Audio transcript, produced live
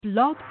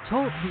Blog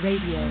Talk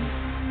Radio.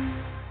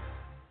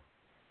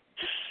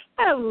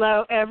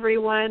 Hello,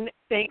 everyone.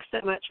 Thanks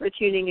so much for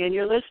tuning in.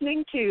 You're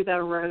listening to The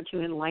Road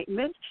to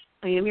Enlightenment.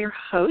 I am your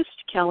host,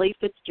 Kellie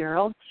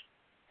Fitzgerald.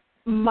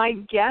 My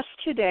guest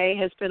today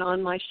has been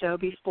on my show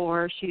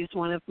before. She's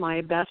one of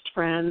my best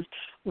friends.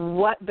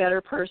 What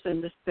better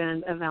person to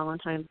spend a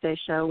Valentine's Day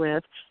show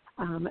with?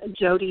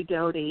 Jody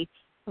Doty.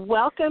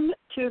 Welcome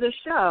to the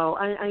show.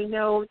 I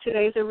know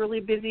today's a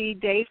really busy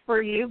day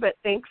for you, but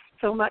thanks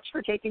so much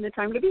for taking the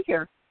time to be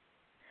here.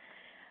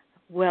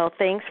 Well,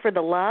 thanks for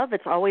the love.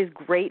 It's always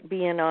great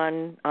being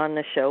on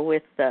the show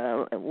with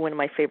one of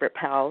my favorite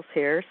pals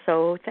here.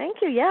 So thank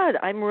you. Yeah,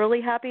 I'm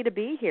really happy to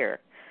be here.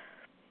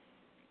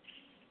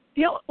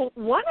 You know,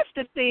 one of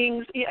the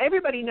things,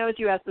 everybody knows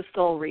you as the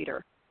soul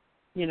reader,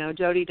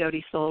 Jody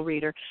Doty soul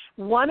reader.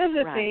 One of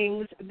the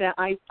things that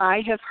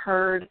I have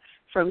heard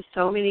from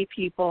so many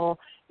people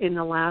in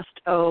the last,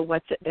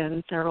 what's it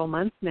been, several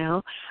months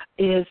now,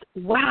 is,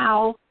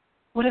 wow,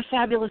 what a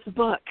fabulous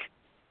book.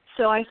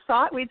 So I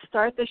thought we'd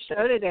start the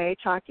show today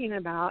talking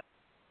about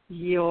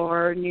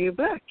your new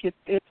book.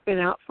 It's been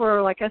out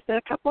for, like I said,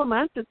 a couple of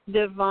months. It's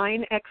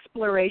Divine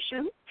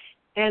Exploration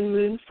and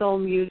Moon Soul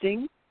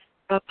Musing,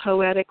 a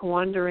poetic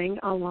wandering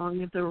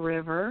along the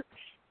river.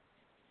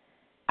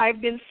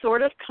 I've been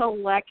sort of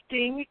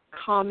collecting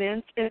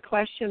comments and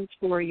questions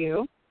for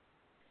you.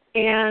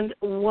 And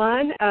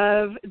one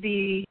of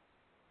the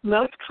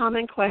most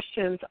common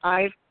questions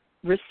I've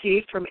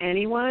received from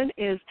anyone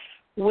is,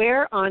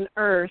 where on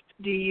earth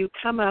do you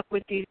come up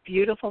with these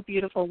beautiful,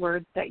 beautiful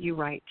words that you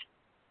write?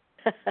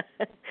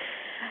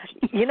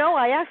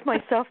 I ask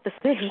myself the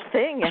same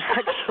thing,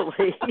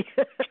 actually.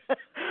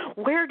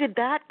 Where did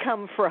that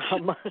come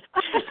from?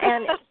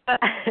 And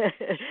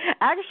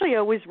actually,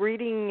 I was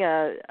reading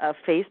a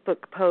Facebook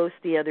post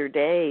the other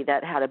day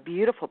that had a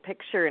beautiful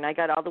picture, and I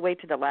got all the way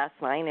to the last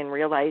line and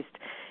realized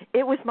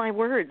it was my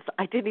words.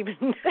 I didn't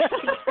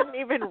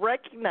even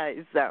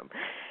recognize them.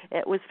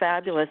 It was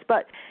fabulous.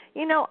 But,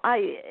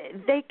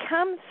 they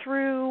come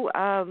through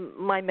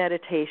my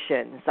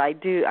meditations.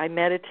 I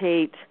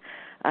meditate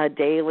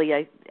daily.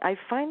 I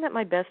find that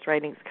my best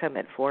writings come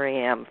at 4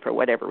 a.m. for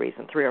whatever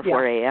reason, 3 or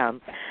 4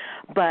 a.m.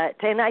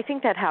 And I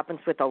think that happens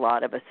with a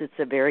lot of us. It's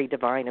a very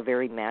divine, a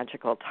very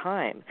magical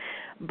time.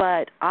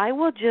 But I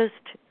will just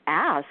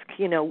ask,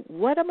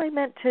 what am I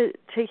meant to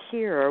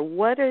hear? Or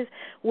what is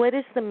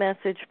the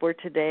message for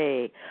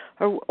today?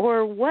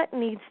 Or what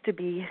needs to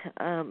be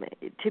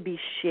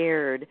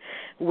shared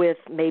with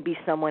maybe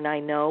someone I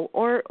know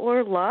or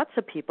lots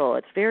of people?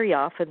 It's very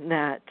often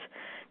that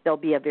there'll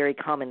be a very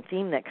common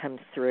theme that comes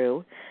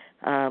through.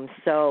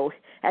 So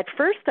at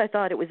first I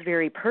thought it was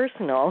very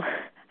personal.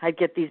 I'd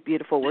get these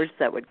beautiful words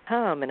that would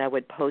come, and I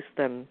would post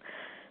them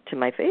to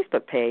my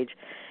Facebook page.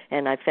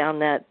 And I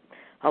found that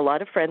a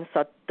lot of friends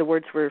thought the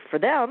words were for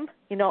them.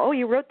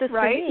 You wrote this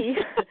for me.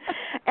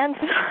 And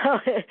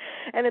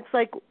it's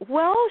like,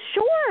 well,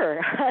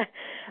 sure.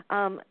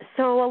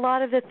 So a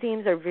lot of the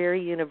themes are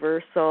very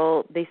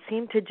universal. They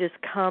seem to just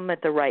come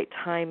at the right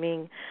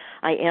timing.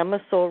 I am a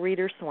soul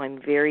reader, so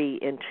I'm very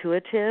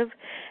intuitive.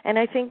 And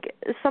I think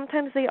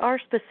sometimes they are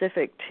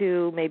specific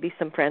to maybe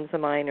some friends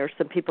of mine or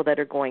some people that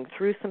are going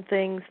through some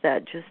things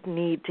that just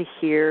need to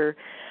hear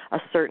a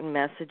certain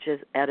message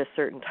at a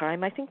certain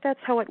time. I think that's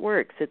how it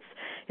works.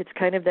 It's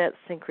kind of that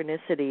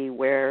synchronicity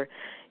where,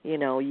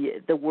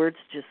 the words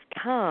just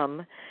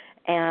come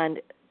and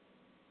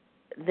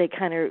they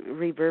kind of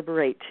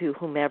reverberate to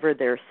whomever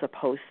they're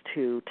supposed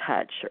to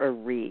touch or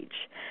reach.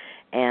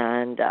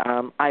 And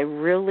I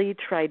really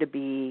try to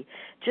be,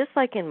 just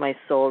like in my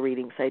soul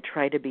readings, I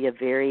try to be a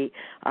very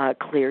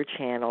clear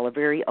channel, a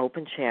very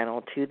open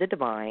channel to the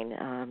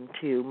divine,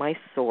 to my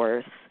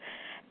source,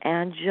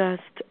 and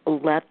just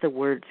let the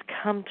words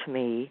come to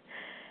me.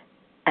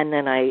 And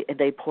then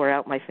they pour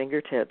out my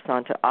fingertips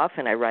onto,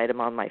 often I write them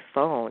on my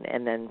phone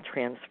and then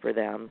transfer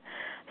them.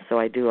 So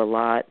I do a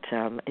lot.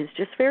 It's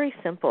just very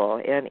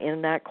simple. And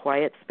in that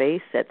quiet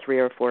space at 3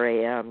 or 4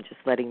 a.m., just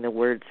letting the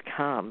words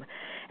come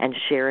and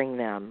sharing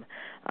them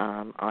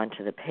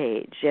onto the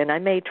page. And I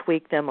may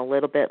tweak them a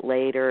little bit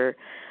later,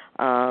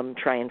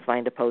 try and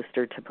find a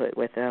poster to put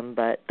with them,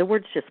 but the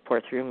words just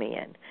pour through me.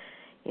 And,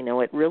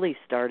 it really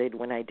started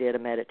when I did a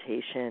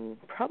meditation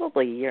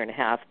probably a year and a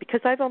half,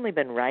 because I've only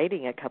been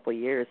writing a couple of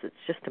years. It's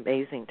just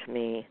amazing to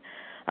me.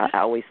 I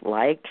always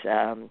liked,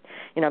 I'm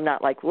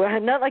not like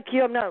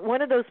you. I'm not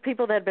one of those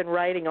people that have been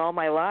writing all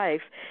my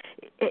life.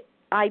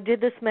 I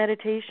did this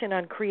meditation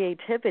on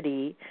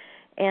creativity,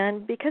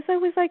 and because I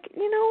was like,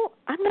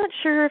 I'm not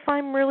sure if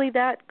I'm really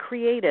that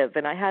creative,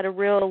 and I had a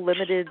real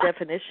limited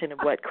definition of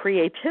what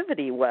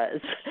creativity was.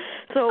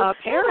 So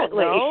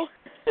apparently,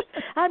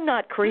 I'm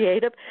not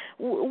creative,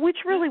 which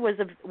really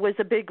was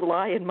a big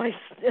lie in my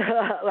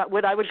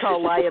what I would call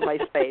a lie in my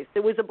space. It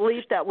was a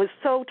belief that was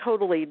so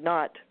totally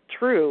not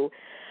true.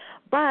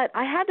 But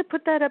I had to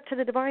put that up to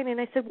the divine,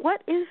 and I said,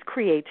 what is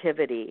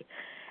creativity?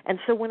 And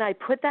so when I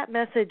put that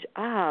message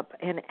up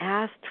and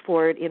asked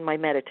for it in my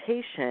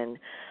meditation,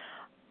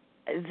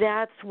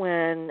 that's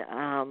when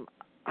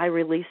I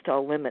released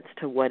all limits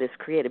to what is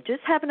creative.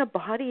 Just having a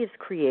body is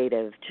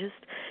creative. Just,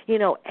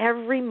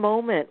 every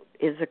moment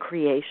is a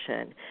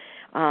creation.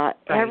 Right.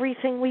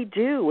 Everything we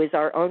do is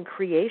our own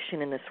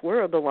creation in this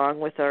world, along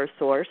with our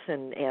source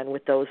and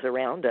with those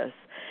around us.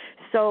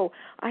 So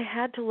I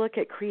had to look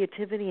at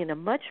creativity in a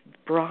much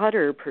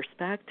broader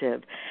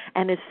perspective.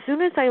 And as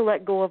soon as I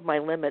let go of my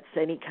limits,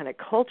 any kind of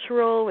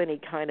cultural, any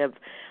kind of,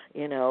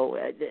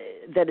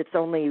 that it's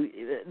only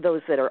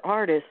those that are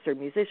artists or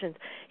musicians,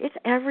 it's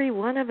every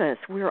one of us.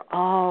 We're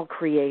all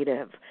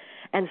creative.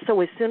 And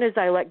so as soon as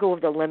I let go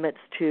of the limits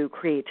to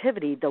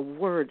creativity, the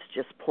words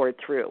just poured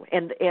through.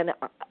 And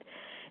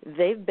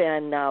they've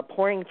been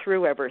pouring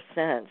through ever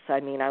since.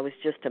 I mean, I was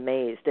just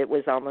amazed. It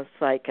was almost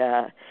like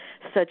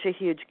such a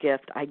huge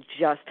gift.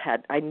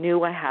 I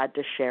knew I had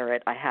to share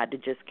it. I had to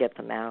just get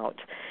them out.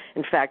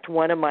 In fact,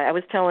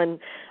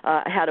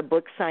 I had a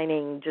book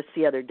signing just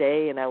the other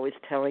day, and I was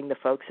telling the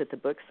folks at the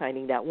book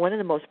signing that one of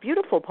the most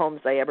beautiful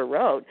poems I ever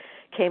wrote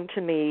came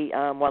to me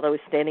while I was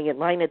standing in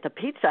line at the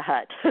Pizza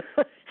Hut.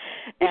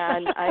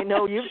 And I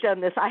know you've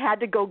done this. I had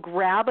to go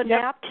grab a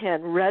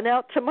napkin, run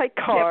out to my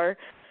car,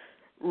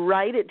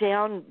 write it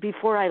down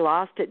before I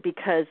lost it,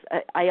 because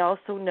I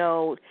also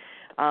know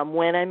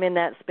when I'm in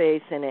that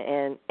space, and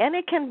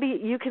it can be,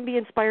 you can be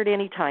inspired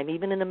anytime,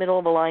 even in the middle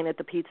of a line at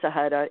the Pizza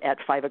Hut at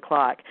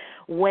 5:00.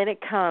 When it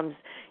comes,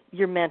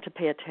 you're meant to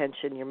pay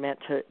attention. You're meant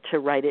to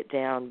write it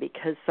down,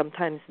 because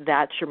sometimes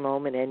that's your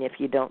moment, and if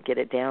you don't get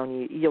it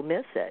down, you'll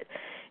miss it.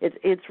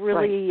 It's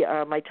really,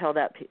 right. I tell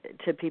that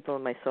to people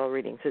in my soul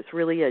readings. It's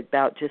really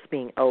about just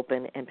being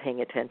open and paying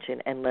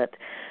attention, and let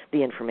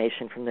the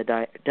information from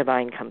the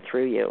divine come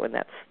through you, and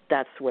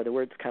that's where the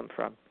words come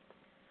from.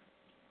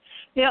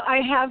 I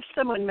have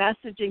someone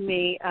messaging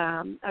me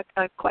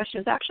a question.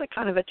 It's actually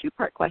kind of a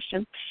two-part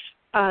question.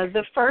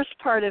 The first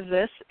part of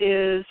this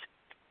is,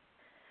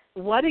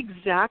 what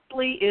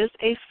exactly is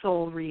a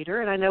soul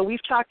reader? And I know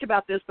we've talked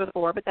about this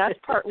before, but that's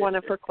part one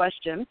of her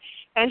question.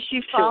 And she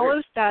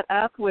follows that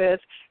up with,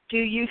 do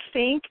you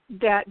think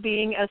that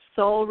being a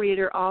soul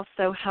reader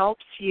also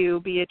helps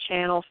you be a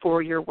channel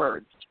for your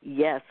words?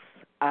 Yes.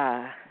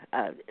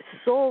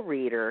 Soul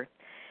reader,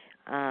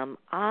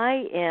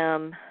 I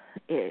am,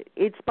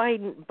 it's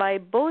by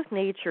both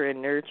nature and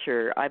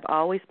nurture. I've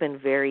always been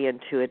very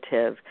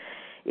intuitive.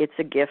 It's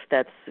a gift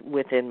that's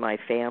within my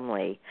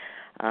family.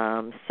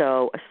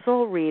 So a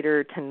soul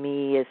reader to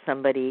me is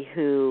somebody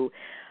who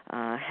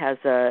has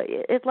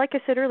like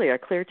I said earlier, a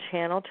clear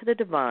channel to the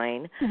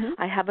divine. Mm-hmm.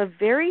 I have a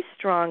very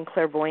strong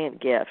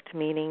clairvoyant gift,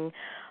 meaning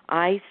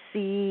I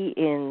see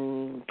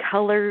in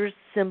colors,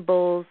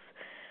 symbols,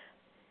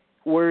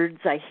 words,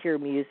 I hear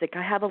music.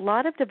 I have a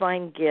lot of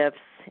divine gifts,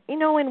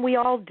 and we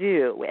all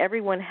do.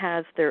 Everyone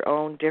has their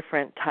own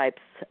different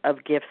types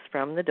of gifts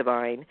from the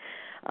divine.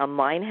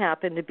 Mine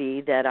happen to be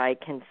that I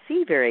can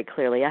see very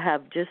clearly. I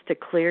have just a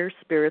clear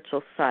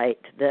spiritual sight,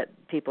 that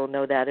people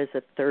know that as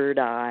a third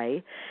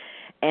eye.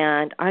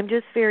 And I'm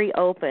just very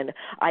open.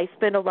 I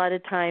spend a lot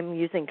of time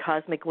using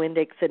cosmic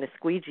Windex and a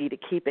squeegee to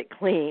keep it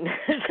clean.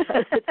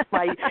 It's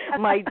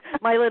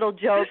my little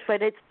joke,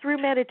 but it's through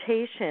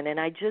meditation, and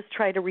I just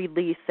try to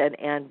release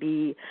and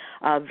be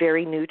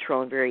very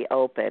neutral and very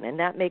open. And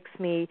that makes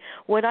me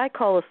what I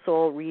call a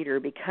soul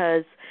reader,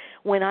 because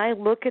when I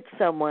look at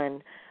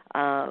someone,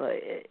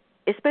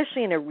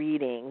 especially in a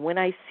reading, when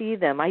I see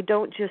them, I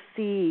don't just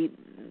see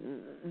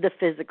the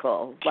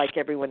physical like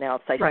everyone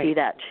else. I see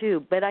that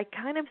too, but I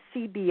kind of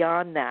see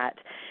beyond that.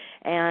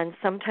 And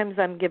sometimes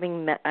I'm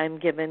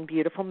given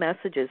beautiful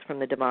messages from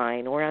the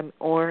divine, or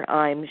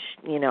I'm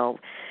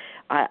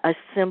a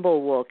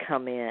symbol will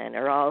come in,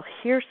 or I'll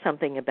hear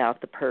something about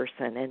the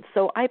person, and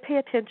so I pay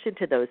attention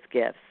to those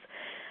gifts.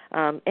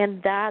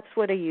 And that's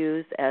what I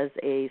use as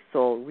a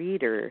soul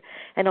reader.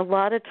 And a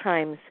lot of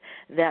times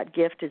that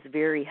gift is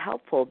very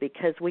helpful,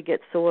 because we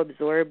get so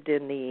absorbed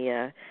in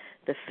the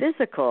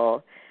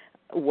physical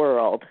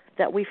world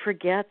that we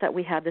forget that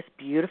we have this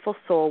beautiful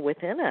soul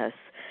within us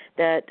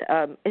that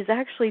is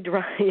actually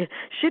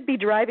should be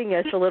driving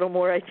us a little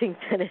more, I think,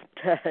 than it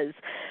does.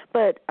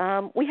 But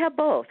we have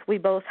both. We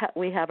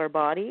have our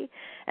body,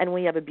 and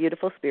we have a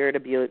beautiful spirit,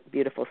 a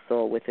beautiful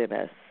soul within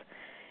us.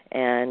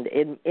 And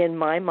in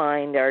my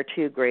mind, our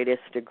two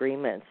greatest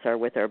agreements are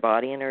with our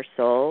body and our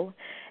soul,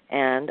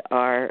 and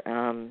our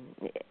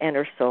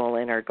soul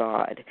and our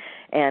God.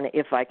 And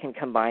if I can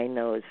combine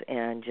those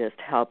and just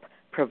help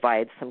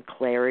provide some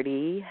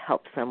clarity,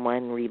 help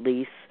someone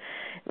release,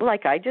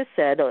 like I just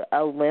said,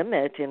 a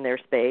limit in their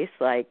space,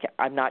 like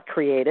I'm not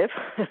creative.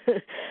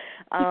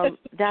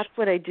 That's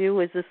what I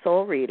do as a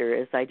soul reader,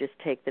 is I just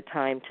take the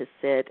time to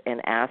sit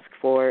and ask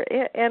for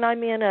it. And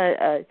I'm in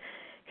a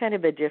kind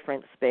of a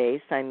different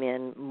space. I'm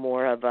in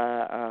more of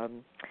a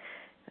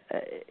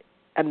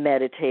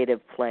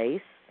meditative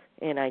place,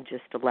 and I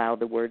just allow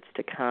the words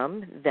to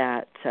come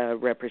that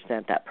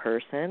represent that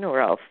person,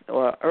 or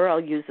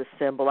I'll use a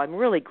symbol. I'm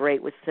really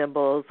great with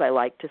symbols. I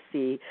like to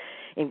see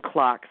in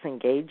clocks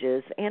and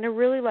gauges, and I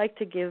really like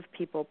to give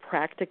people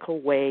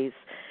practical ways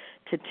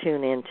to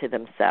tune into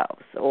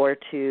themselves or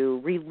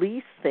to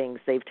release things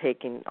they've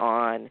taken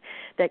on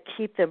that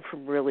keep them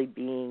from really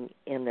being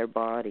in their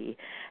body.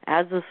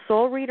 As a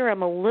soul reader,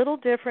 I'm a little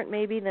different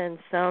maybe than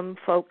some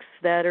folks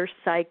that are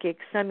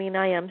psychics. I mean,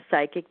 I am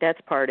psychic.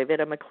 That's part of it.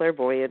 I'm a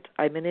clairvoyant.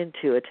 I'm an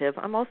intuitive.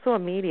 I'm also a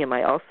medium.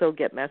 I also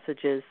get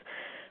messages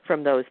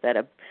from those that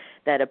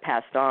have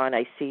passed on.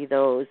 I see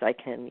those. I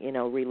can,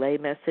 relay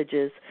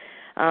messages.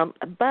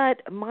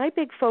 But my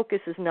big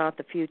focus is not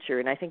the future,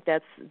 and I think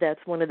that's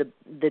one of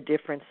the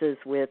differences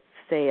with,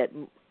 say,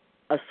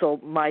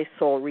 my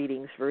soul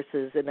readings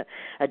versus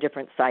a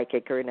different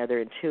psychic or another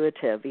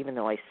intuitive. Even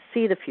though I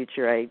see the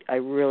future, I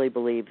really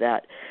believe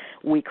that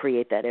we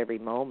create that every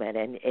moment,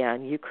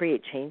 and you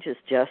create changes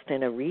just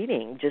in a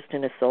reading, just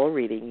in a soul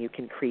reading. You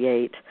can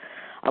create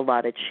a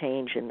lot of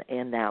change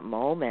in that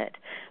moment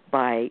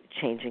by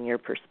changing your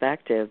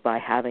perspective, by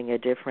having a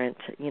different,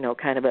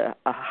 kind of a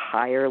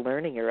higher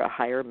learning or a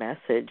higher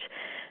message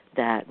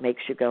that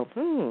makes you go,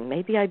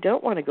 maybe I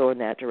don't want to go in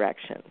that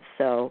direction.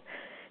 So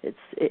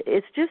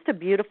it's just a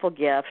beautiful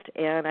gift,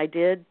 and I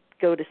did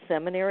go to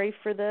seminary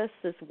for this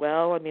as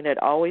well. I mean, I'd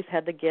always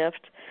had the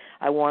gift.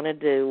 I wanted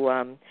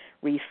to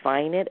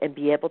refine it and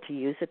be able to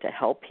use it to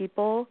help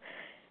people,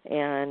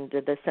 and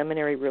the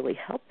seminary really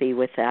helped me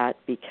with that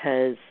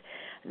because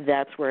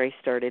that's where I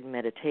started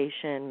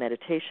meditation.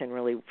 Meditation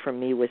really, for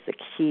me, was the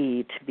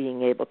key to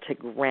being able to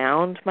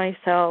ground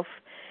myself.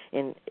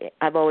 And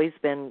I've always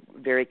been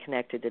very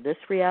connected to this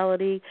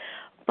reality,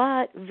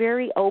 but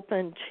very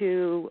open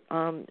to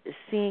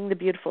seeing the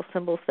beautiful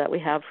symbols that we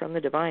have from the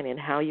divine and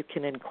how you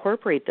can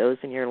incorporate those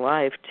in your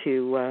life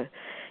to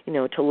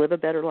live a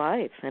better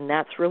life. And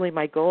that's really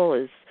my goal,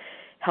 is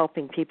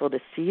helping people to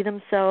see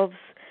themselves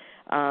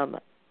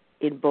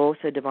in both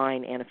a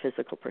divine and a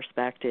physical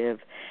perspective,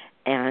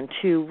 and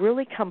to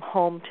really come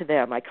home to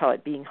them. I call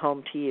it being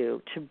home to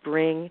you, to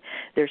bring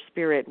their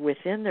spirit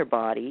within their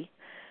body.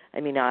 I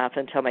mean, I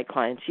often tell my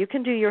clients, you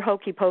can do your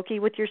hokey pokey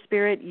with your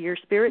spirit. Your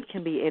spirit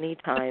can be any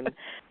time.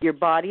 Your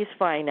body's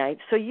finite,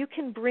 so you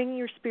can bring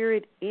your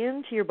spirit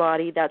into your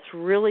body. That's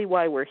really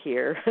why we're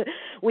here.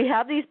 We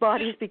have these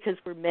bodies because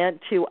we're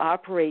meant to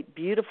operate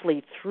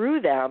beautifully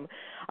through them.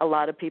 A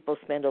lot of people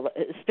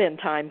spend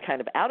time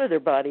kind of out of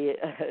their body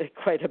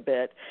quite a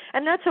bit,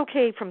 and that's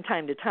okay from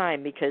time to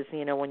time because,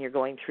 when you're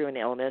going through an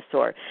illness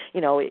or,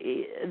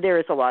 there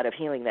is a lot of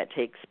healing that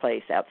takes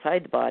place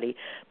outside the body.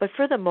 But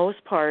for the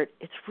most part,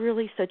 it's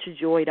really such a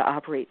joy to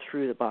operate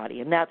through the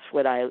body, and that's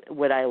what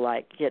I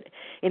like.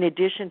 In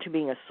addition to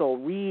being a soul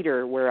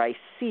reader where I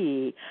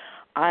see,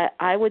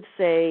 I would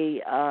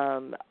say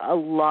a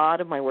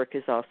lot of my work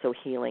is also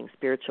healing,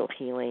 spiritual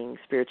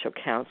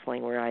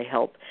counseling, where I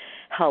help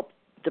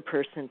the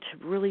person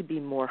to really be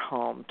more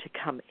home, to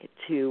come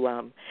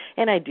to,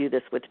 and I do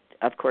this with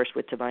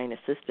divine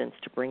assistance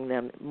to bring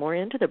them more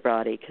into the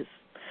body because,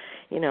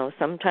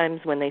 sometimes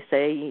when they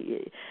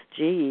say,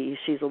 gee,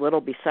 she's a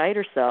little beside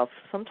herself,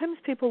 sometimes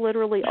people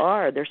literally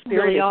are. Their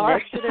spirit is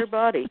next to their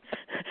body.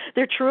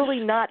 They're truly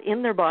not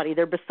in their body.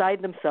 They're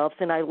beside themselves,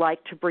 and I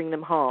like to bring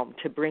them home,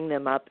 to bring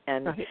them up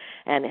and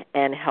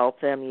help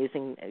them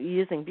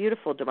using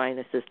beautiful divine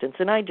assistance.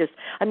 And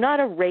I'm not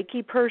a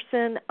Reiki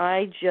person.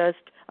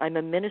 I'm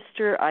a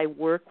minister. I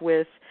work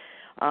with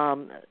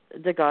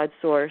the God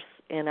Source,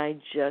 and I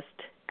just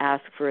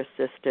ask for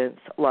assistance,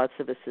 lots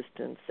of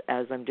assistance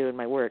as I'm doing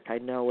my work. I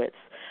know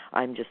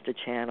I'm just a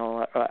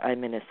channel,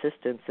 I'm an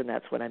assistance, and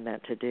that's what I'm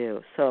meant to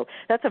do. So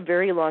that's a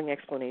very long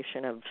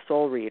explanation of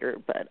soul reader,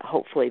 but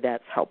hopefully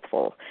that's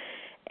helpful.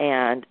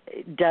 And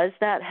does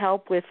that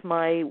help with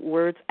my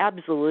words?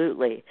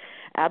 Absolutely.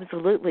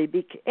 Absolutely.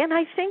 And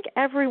I think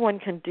everyone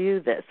can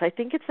do this. I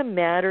think it's a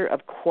matter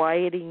of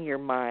quieting your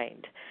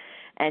mind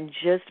and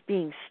just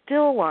being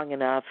still long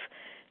enough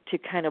to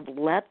kind of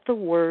let the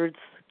words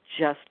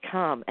just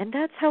come. And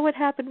that's how it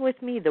happened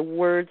with me. The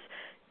words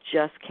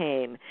just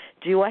came.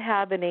 Do I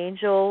have an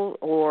angel,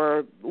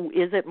 or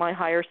is it my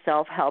higher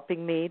self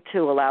helping me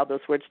to allow those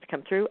words to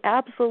come through?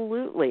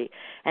 Absolutely.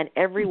 And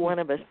every one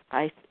of us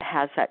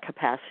has that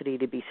capacity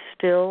to be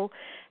still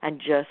and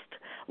just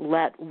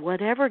let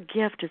whatever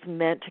gift is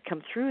meant to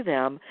come through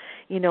them,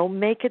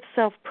 make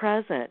itself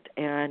present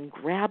and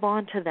grab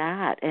onto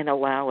that and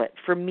allow it.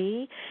 For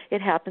me,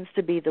 it happens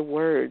to be the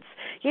words.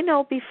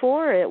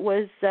 Before it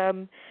was,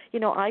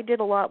 I did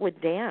a lot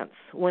with dance.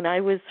 When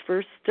I was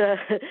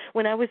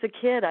when I was a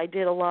kid, I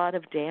did a lot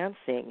of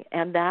dancing,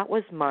 and that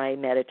was my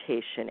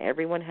meditation.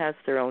 Everyone has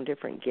their own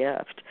different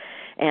gift.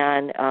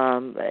 And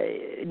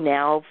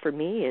now for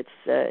me, it's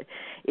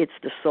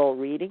the soul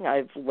reading.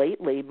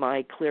 Lately,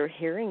 my clear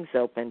hearing's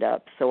opened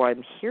up, so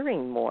I'm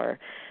hearing more.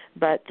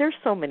 But there's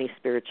so many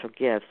spiritual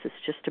gifts. It's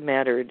just a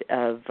matter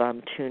of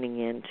tuning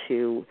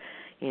into,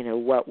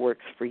 what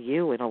works for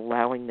you and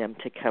allowing them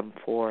to come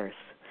forth.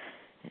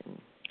 And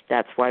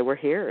that's why we're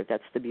here.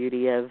 That's the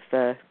beauty of,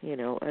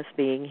 us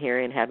being here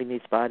and having these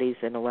bodies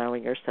and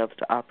allowing ourselves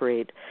to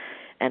operate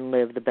and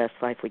live the best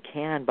life we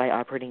can by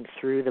operating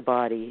through the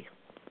body.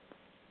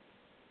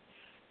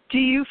 Do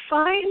you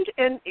find,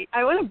 and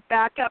I want to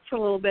back up for a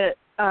little bit,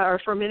 or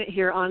for a minute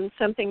here on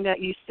something that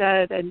you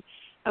said, and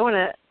I want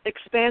to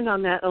expand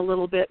on that a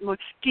little bit more.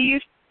 Do you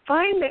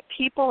find that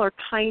people are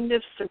kind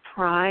of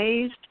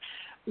surprised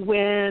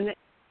when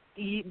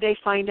they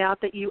find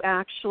out that you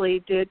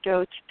actually did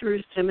go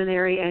through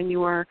seminary and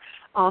you are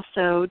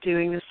also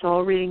doing the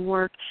soul reading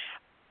work?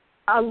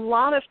 A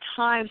lot of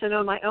times, I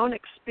know in my own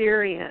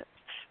experience,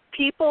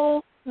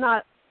 people,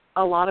 not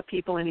a lot of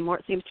people anymore,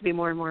 it seems to be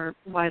more and more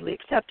widely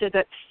accepted,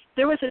 that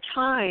there was a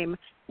time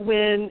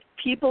when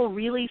people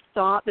really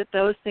thought that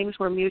those things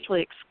were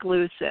mutually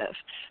exclusive.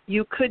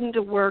 You couldn't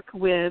work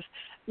with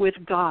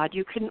God.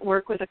 You couldn't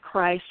work with a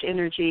Christ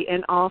energy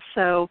and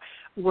also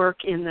work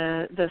in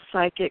the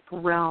psychic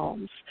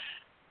realms.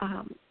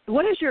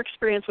 What has your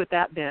experience with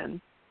that been?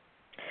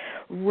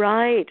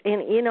 Right.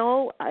 And, you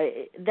know,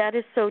 that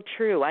is so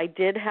true. I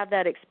did have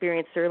that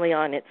experience early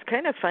on. It's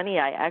kind of funny.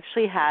 I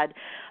actually had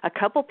a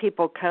couple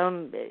people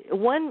come.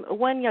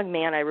 One young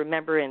man I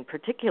remember in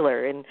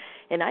particular, and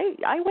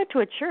I went to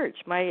a church.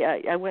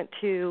 I went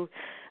to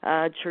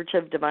Church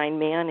of Divine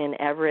Man in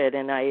Everett,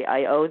 and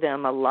I owe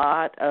them a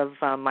lot of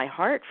my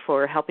heart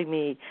for helping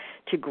me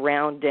to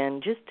ground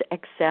and just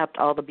accept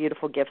all the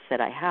beautiful gifts that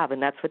I have,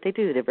 and that's what they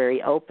do. They're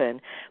very open.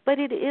 But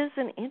it is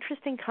an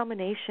interesting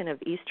combination of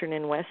Eastern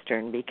and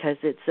Western because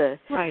it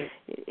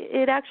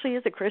actually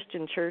is a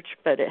Christian church,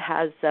 but it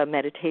has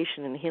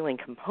meditation and healing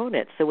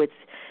components. To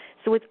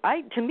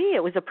me,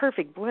 it was a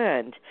perfect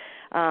blend.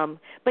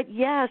 But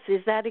yes,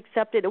 is that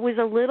accepted? It was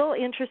a little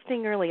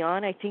interesting early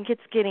on. I think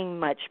it's getting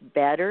much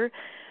better.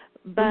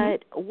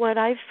 But what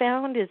I've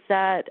found is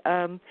that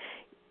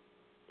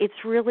it's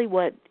really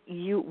what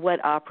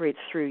operates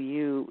through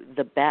you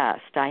the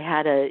best. I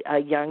had a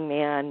young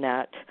man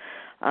that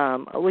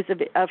was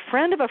a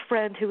friend of a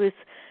friend who was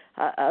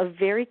a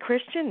very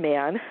Christian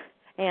man.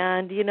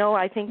 And, you know,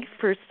 I think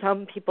for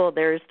some people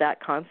there's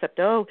that concept,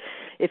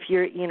 if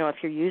you're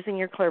using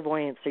your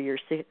clairvoyance or your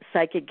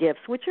psychic gifts,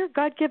 which are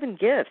God-given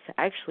gifts,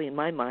 actually, in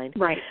my mind,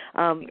 right?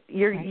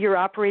 You're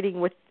operating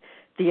with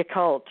the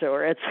occult,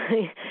 or it's,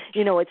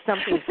 it's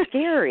something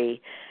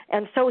scary.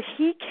 And so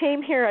he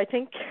came here, I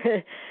think,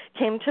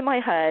 came to my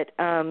hut,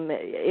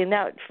 and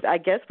that, I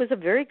guess, was a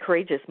very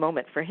courageous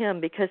moment for him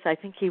because I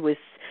think he was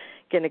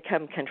going to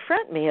come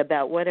confront me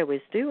about what I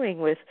was doing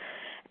with,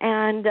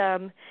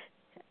 and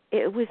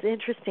it was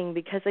interesting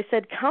because I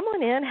said, come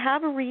on in,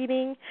 have a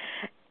reading,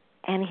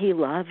 and he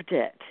loved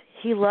it.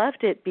 He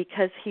loved it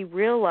because he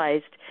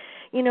realized,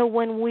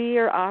 when we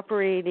are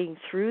operating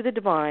through the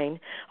divine,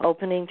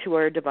 opening to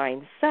our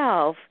divine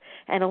self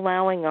and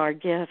allowing our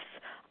gifts,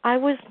 I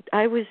was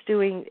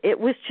doing, it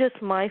was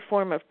just my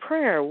form of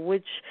prayer,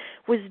 which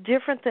was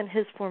different than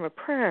his form of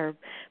prayer,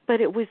 but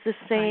it was the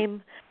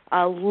same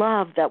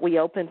love that we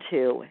opened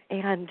to.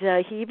 And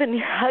he even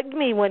hugged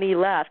me when he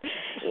left.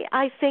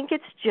 I think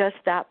it's just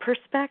that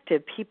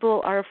perspective.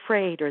 People are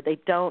afraid or they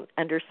don't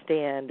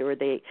understand or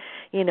they,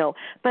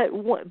 but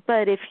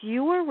if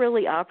you are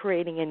really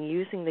operating and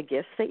using the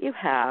gifts that you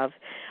have,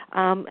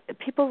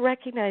 people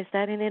recognize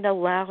that and it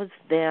allows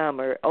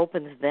them or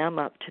opens them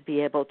up to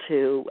be able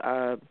to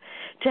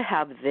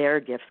have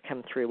their gifts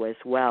come through as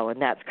well. And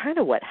that's kind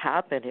of what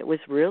happened. It was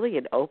really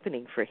an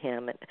opening for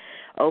him. It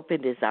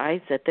opened his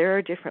eyes that there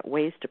are different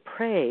ways to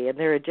pray and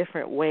there are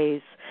different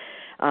ways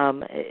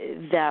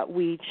that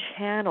we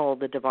channel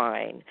the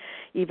divine.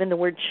 Even the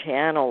word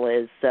channel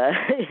is, people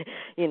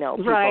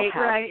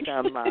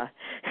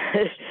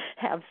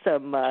have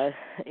some,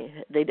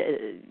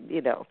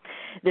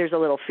 there's a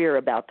little fear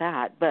about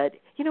that. But,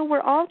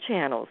 we're all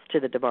channels to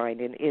the divine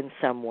in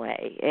some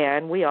way,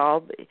 and we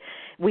all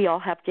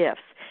have gifts.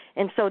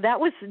 And so that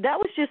was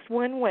just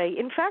one way.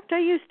 In fact, I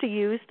used to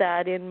use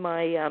that in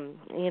my,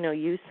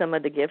 use some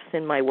of the gifts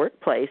in my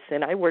workplace.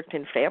 And I worked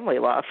in family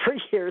law for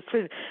years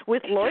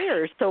with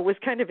lawyers, so it was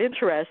kind of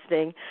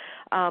interesting.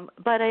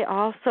 But I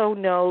also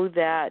know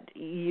that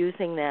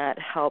using that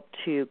helped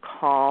to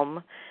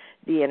calm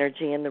the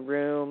energy in the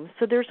room.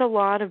 So there's a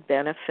lot of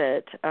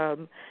benefit.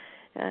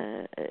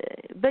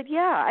 But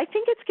yeah, I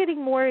think it's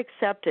getting more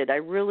accepted. I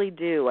really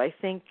do. I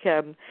think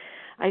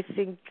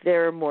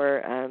there are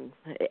more,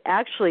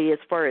 actually, as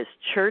far as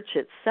church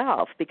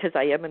itself, because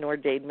I am an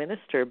ordained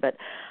minister, but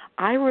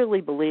I really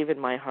believe in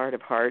my heart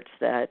of hearts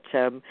that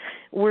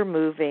we're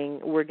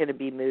going to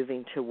be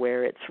moving to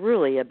where it's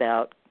really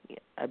about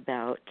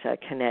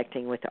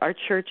connecting with our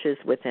churches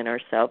within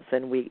ourselves,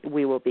 and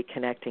we will be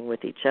connecting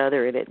with each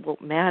other, and it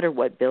won't matter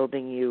what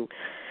building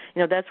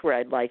that's where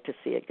I'd like to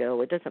see it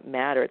go. It doesn't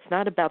matter. It's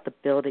not about the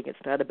building. It's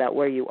not about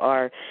where you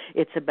are.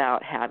 It's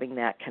about having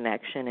that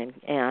connection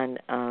and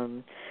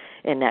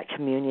that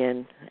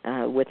communion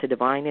with the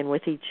divine and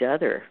with each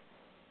other.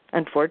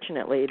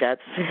 Unfortunately,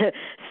 that's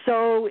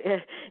so.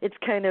 It's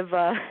kind of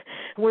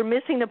we're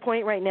missing the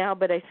point right now,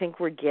 but I think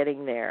we're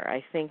getting there.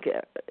 I think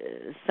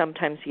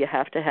sometimes you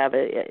have to have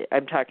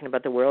I'm talking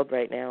about the world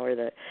right now,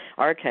 or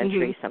our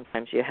country. Mm-hmm.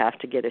 Sometimes you have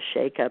to get a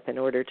shake-up in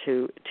order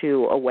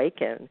to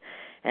awaken.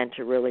 And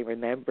to really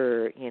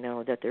remember,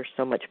 that there's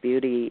so much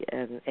beauty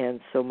and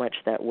so much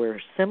that we're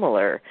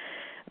similar.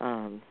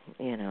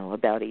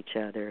 about each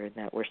other, and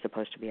that we're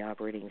supposed to be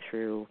operating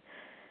through,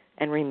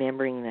 and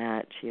remembering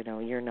that,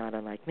 you're not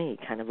unlike me,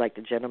 kind of like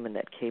the gentleman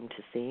that came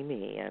to see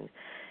me,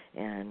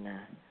 and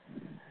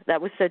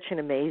that was such an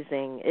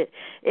amazing,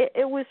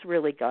 it was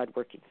really God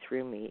working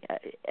through me,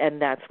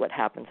 and that's what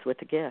happens with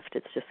the gift.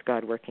 It's just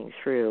God working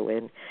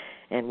through,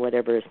 and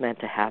whatever is meant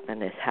to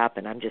happen has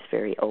happened. I'm just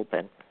very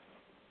open.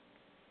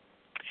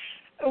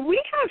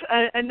 We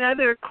have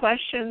another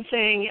question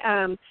saying,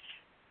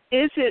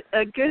 is it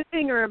a good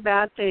thing or a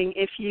bad thing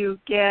if you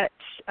get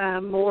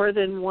more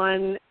than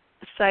one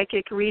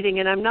psychic reading?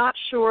 And I'm not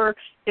sure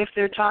if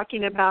they're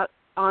talking about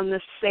on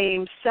the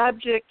same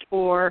subject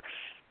or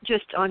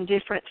just on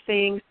different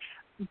things.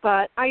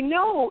 But I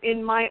know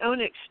in my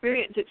own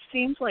experience, it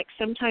seems like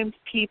sometimes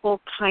people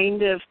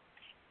kind of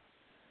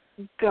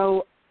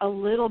go a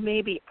little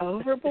maybe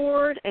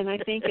overboard, and I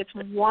think it's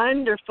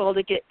wonderful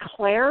to get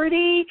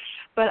clarity,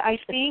 but I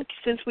think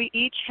since we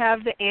each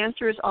have the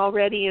answers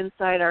already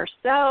inside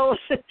ourselves,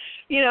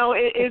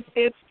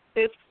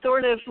 it's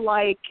sort of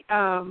like,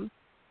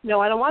 no,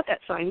 I don't want that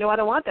sign. No, I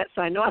don't want that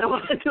sign. No, I don't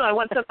want that. No, I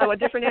want a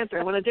different answer.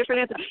 I want a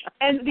different answer.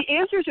 And the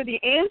answers are the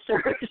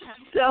answers.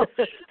 So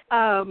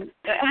how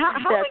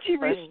would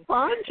you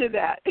respond to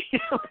that?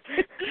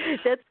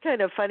 That's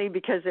kind of funny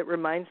because it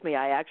reminds me,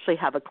 I actually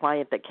have a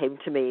client that came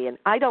to me, and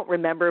I don't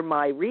remember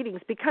my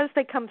readings because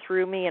they come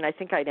through me, and I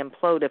think I'd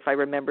implode if I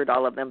remembered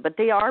all of them, but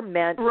they are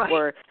meant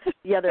for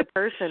the other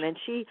person. And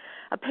she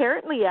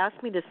apparently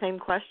asked me the same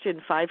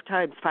question 5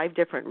 times, 5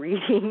 different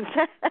readings.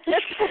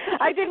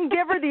 I didn't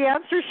give her the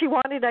answer she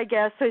wanted, I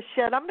guess. So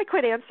I'm going to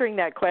quit answering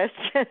that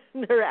question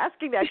or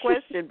asking that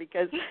question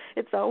because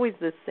it's always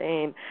the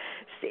same.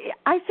 See,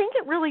 I think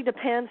it really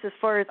depends as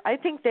far as, I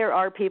think there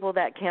are people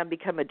that can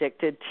become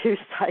addicted to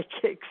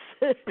psychics.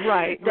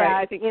 Right.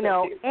 I think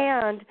so too.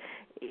 And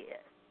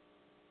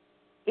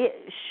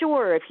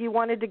sure, if you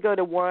wanted to go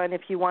to one,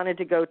 if you wanted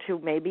to go to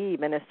maybe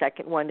even a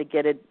second one to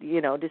get it,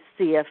 to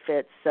see if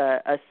it's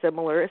a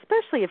similar,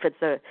 especially if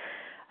it's a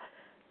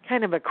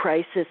kind of a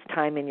crisis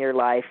time in your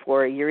life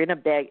or you're in a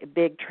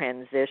big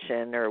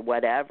transition or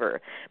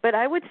whatever. But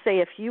I would say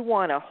if you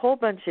want a whole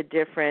bunch of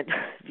different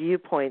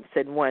viewpoints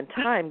at one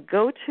time,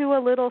 go to a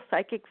little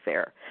psychic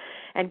fair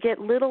and get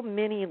little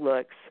mini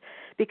looks,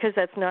 because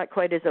that's not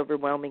quite as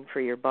overwhelming for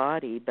your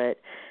body.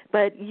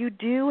 But you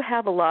do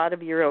have a lot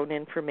of your own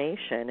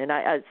information. And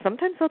I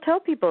sometimes I'll tell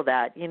people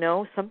that,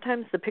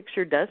 sometimes the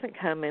picture doesn't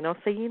come, and I'll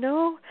say,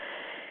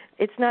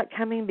 it's not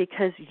coming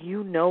because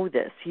you know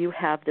this. You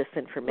have this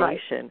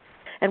information. Right.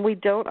 And we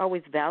don't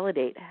always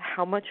validate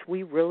how much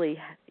we really,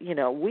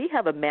 we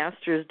have a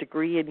master's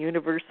degree in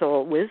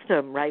universal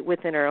wisdom right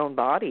within our own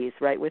bodies,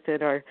 right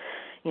within our,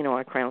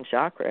 our crown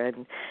chakra.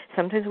 And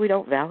sometimes we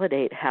don't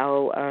validate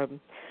how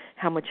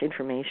much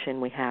information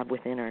we have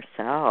within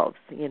ourselves,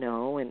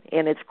 and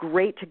it's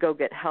great to go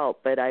get help.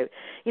 But and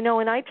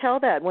I tell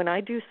that when I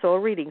do soul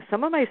readings,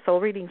 some of my soul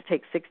readings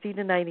take 60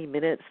 to 90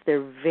 minutes.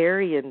 They're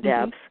very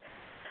in-depth.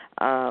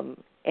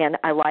 And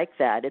I like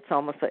that. It's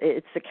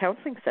it's a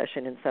counseling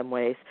session in some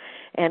ways.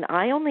 And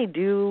I only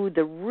do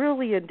the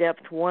really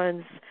in-depth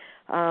ones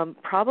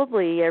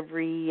probably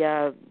every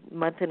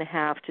month and a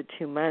half to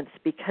 2 months,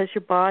 because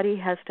your body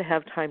has to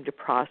have time to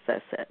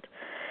process it.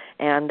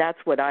 And that's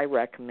what I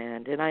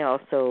recommend. And I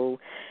also,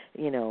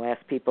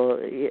 ask people,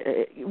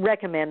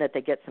 recommend that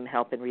they get some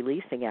help in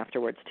releasing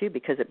afterwards too,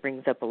 because it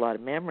brings up a lot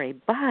of memory.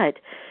 But,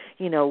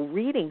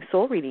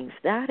 soul readings,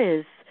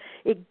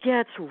 it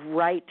gets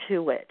right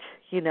to it.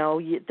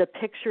 The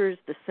pictures,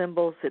 the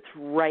symbols, it's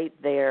right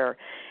there.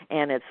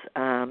 And it's,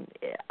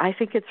 I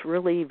think it's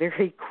really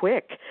very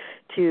quick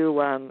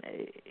to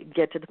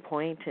get to the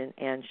point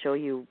and show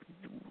you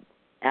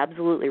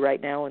absolutely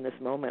right now in this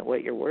moment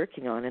what you're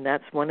working on. And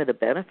that's one of the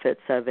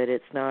benefits of it.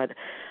 It's not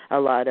a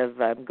lot of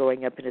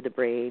going up into the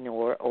brain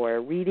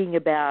or reading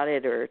about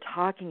it or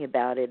talking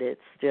about it.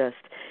 It's just,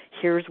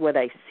 here's what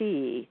I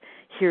see,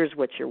 here's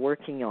what you're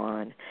working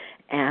on.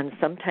 And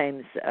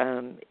sometimes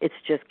it's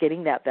just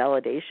getting that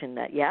validation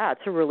that,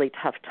 it's a really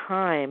tough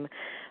time,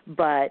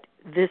 but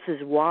this is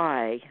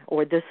why,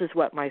 or this is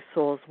what my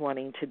soul's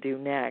wanting to do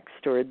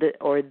next, or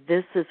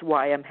this is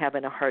why I'm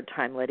having a hard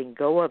time letting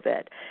go of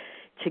it.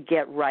 To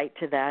get right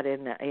to that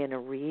in a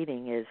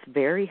reading is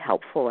very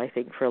helpful, I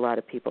think, for a lot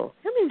of people.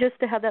 I mean, just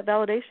to have that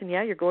validation,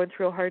 you're going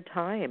through a hard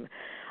time.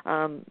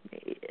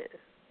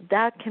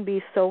 That can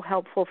be so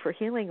helpful for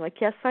healing. Like,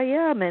 yes, I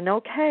am, and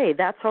okay,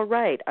 that's all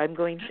right. I'm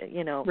going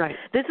to, right.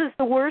 This is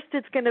the worst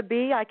it's going to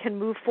be. I can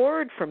move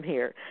forward from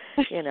here.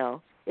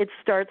 It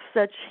starts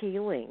such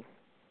healing.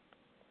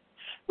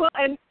 Well,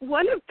 and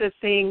one of the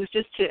things,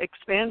 just to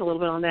expand a little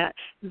bit on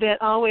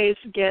that always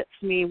gets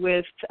me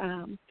with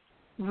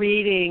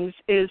readings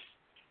is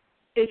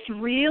it's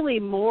really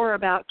more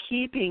about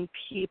keeping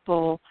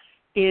people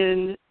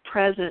in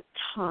present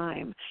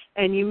time.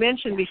 And you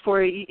mentioned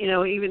before,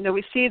 even though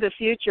we see the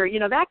future,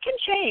 that can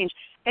change.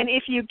 And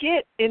if you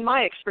get, in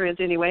my experience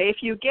anyway, if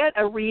you get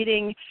a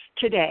reading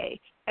today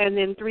and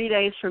then 3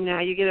 days from now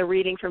you get a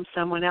reading from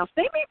someone else,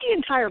 they may be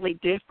entirely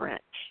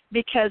different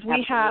because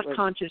we have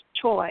conscious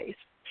choice.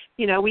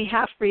 we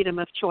have freedom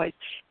of choice.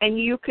 And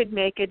you could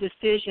make a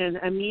decision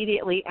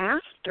immediately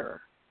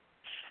after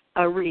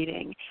a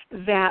reading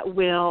that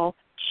will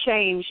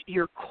change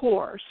your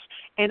course.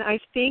 And I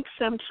think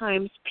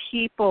sometimes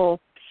people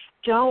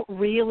don't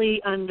really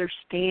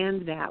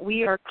understand that.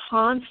 We are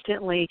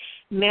constantly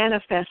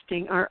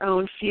manifesting our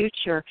own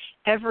future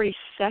every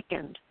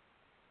second.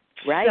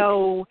 Right.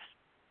 So,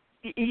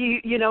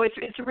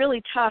 it's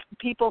really tough.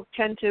 People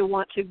tend to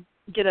want to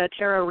get a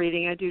tarot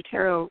reading. I do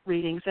tarot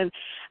readings, and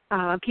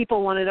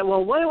people want to know,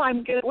 well, what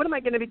am I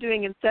going to be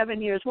doing in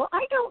 7 years? Well,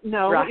 I don't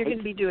know what you're going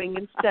to be doing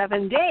in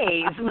 7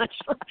 days. Much,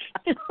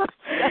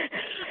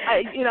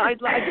 I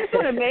just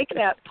want to make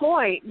that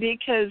point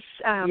because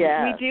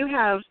we do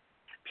have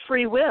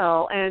free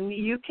will, and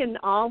you can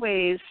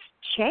always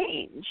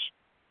change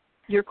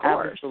your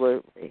course.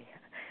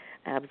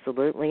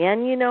 Absolutely.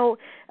 And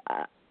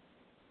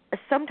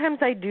sometimes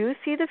I do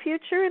see the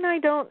future, and I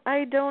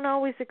don't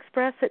always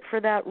express it for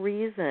that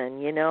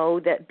reason,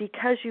 that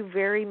because you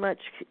very much,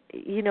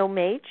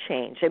 may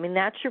change. I mean,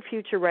 that's your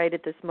future right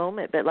at this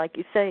moment. But like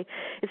you say,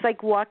 it's like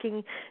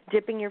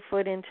dipping your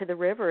foot into the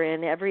river,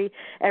 and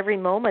every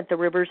moment the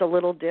river's a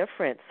little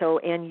different. So,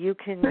 and you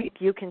can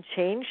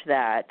change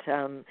that.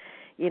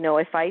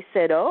 If I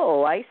said,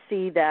 I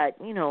see that,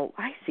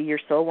 I see your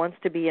soul wants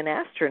to be an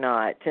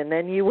astronaut, and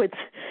then you would,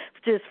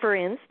 just for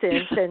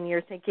instance, and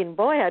you're thinking,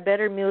 boy, I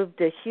better move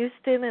to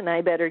Houston and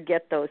I better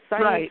get those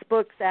science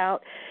books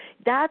out.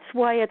 That's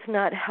why it's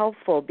not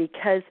helpful,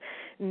 because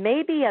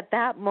maybe at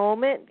that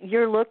moment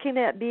you're looking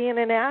at being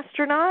an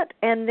astronaut,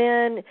 and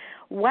then,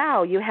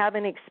 wow, you have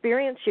an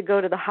experience, you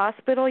go to the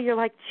hospital, you're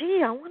like,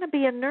 gee, I want to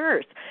be a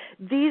nurse.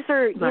 These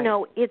are,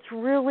 it's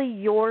really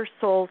your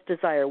soul's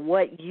desire,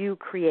 what you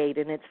create,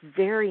 and it's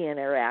very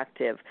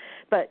interactive.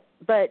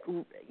 But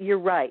you're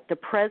right. The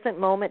present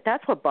moment,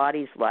 that's what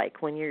body's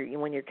like. When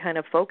you're kind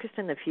of focused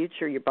in the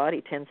future, your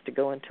body tends to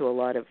go into a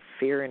lot of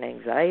fear and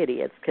anxiety.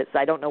 It's because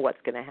I don't know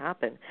what's going to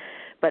happen.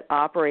 But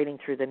operating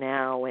through the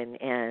now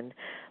and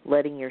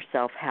letting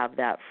yourself have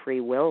that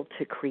free will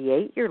to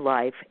create your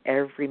life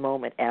every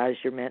moment as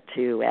you're meant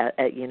to, at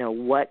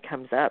what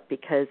comes up,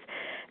 because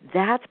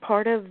that's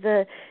part of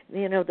the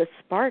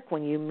spark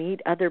when you meet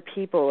other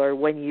people or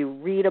when you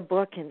read a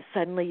book and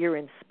suddenly you're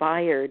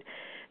inspired.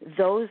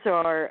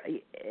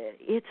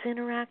 It's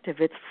interactive,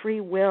 it's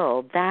free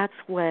will. That's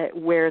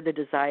where the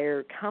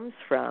desire comes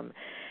from.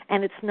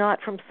 And it's not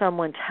from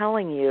someone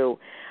telling you,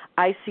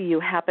 I see you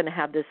happen to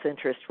have this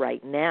interest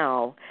right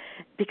now,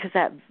 because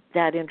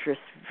that interest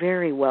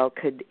very well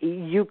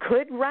you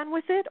could run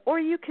with it, or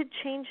you could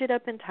change it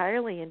up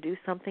entirely and do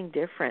something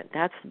different.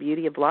 That's the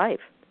beauty of life.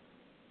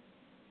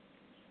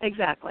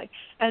 Exactly.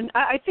 And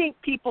I think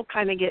people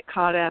kind of get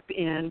caught up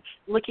in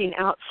looking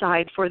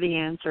outside for the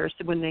answers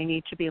when they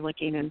need to be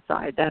looking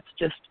inside. That's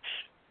just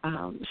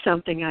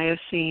something I have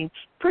seen,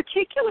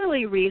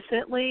 particularly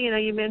recently.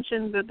 You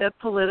mentioned the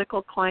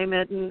political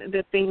climate and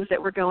the things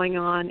that were going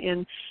on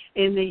in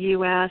the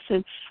U.S.,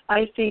 and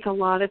I think a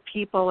lot of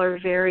people are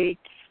very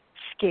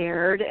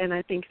scared, and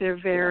I think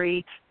they're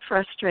very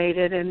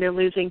frustrated, and they're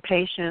losing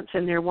patience,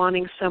 and they're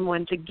wanting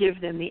someone to give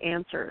them the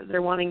answer.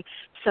 They're wanting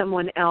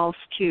someone else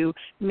to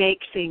make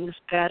things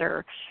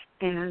better,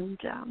 and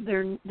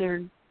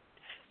they're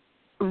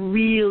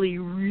really,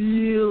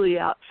 really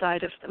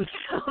outside of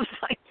themselves.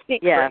 I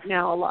think right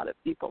now a lot of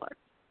people are.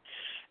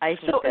 I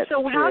think that's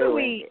so true. How do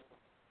we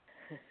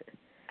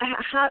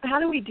how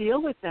do we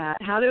deal with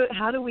that? How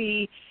do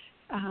we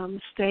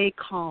stay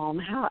calm?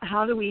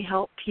 How do we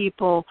help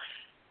people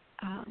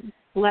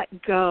let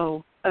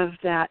go of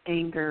that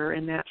anger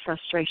and that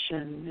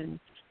frustration and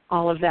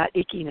all of that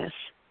ickiness?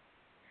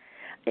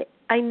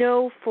 I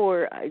know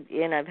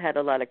and I've had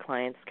a lot of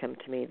clients come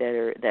to me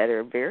that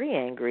are very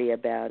angry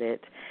about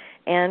it.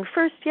 And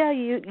first,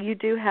 you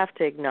do have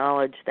to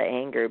acknowledge the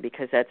anger,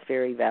 because that's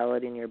very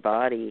valid in your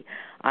body.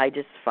 I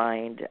just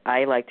find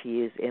I like to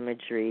use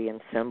imagery and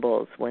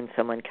symbols when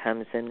someone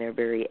comes in, they're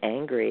very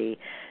angry,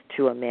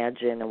 to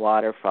imagine a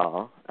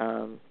waterfall.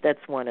 That's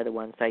one of the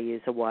ones I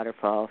use, a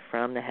waterfall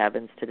from the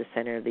heavens to the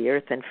center of the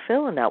earth, and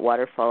fill in that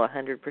waterfall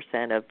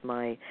 100% of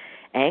my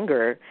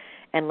anger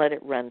and let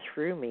it run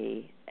through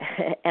me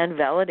and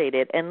validate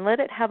it and let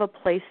it have a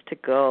place to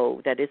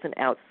go that isn't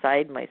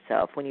outside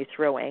myself. When you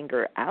throw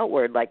anger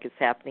outward, like it's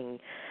happening,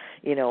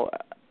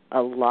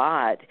 a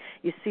lot,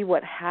 you see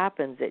what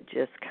happens. It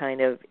just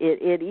kind of,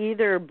 it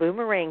either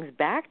boomerangs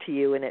back to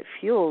you and it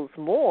fuels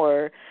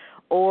more,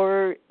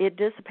 or it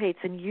dissipates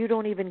and you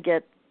don't even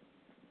get,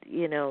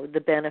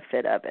 the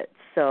benefit of it.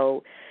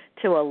 So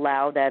to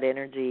allow that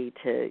energy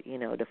to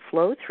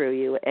flow through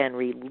you and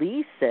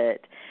release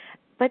it,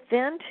 but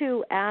then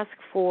to ask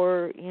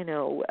for,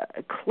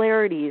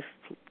 clarity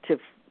to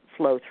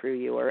flow through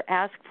you, or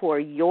ask for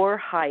your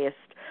highest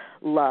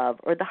love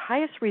or the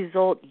highest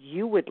result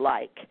you would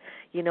like.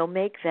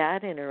 Make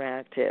that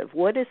interactive.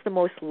 What is the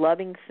most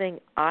loving thing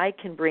I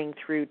can bring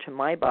through to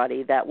my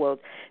body that will,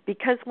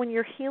 because when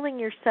you're healing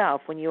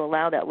yourself, when you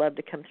allow that love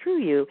to come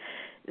through you,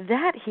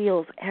 that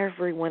heals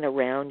everyone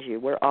around you.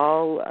 We're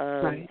all,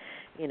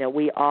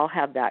 we all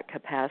have that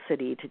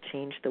capacity to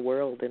change the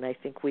world, and I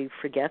think we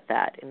forget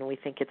that, and we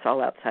think it's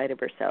all outside of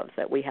ourselves,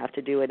 that we have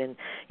to do it, and,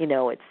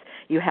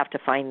 you have to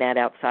find that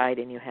outside,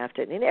 and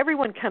and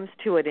everyone comes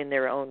to it in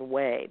their own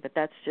way, but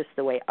that's just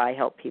the way I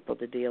help people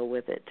to deal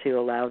with it, to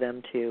allow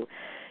them to,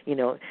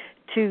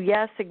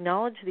 yes,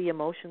 acknowledge the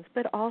emotions,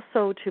 but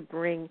also to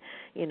bring,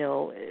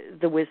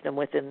 the wisdom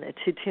within,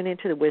 to tune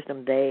into the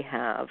wisdom they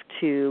have,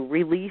 to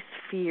release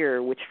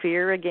fear, which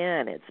fear,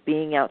 again, it's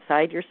being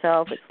outside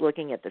yourself, it's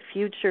looking at the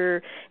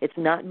future, it's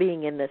not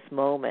being in this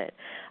moment.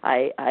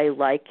 I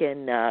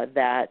liken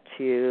that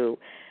to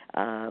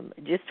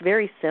just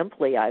very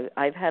simply,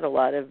 I've had a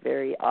lot of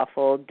very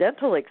awful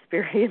dental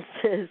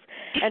experiences,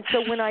 and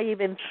so when I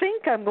even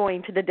think I'm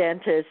going to the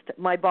dentist,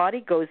 my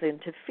body goes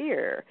into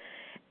fear.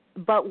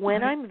 But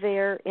when I'm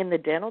there in the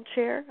dental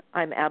chair,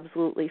 I'm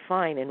absolutely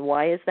fine. And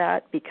why is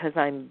that? Because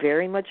I'm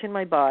very much in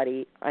my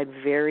body. I'm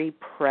very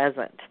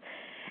present.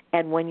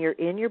 And when you're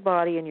in your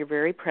body and you're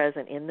very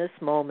present in this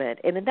moment,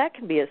 and that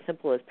can be as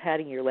simple as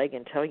patting your leg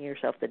and telling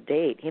yourself the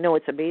date.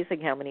 It's amazing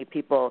how many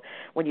people,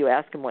 when you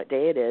ask them what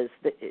day it is,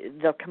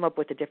 they'll come up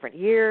with a different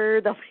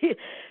year. That's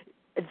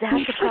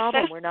the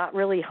problem. We're not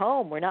really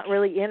home. We're not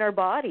really in our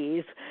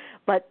bodies.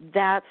 But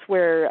that's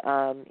where,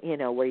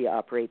 where you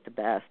operate the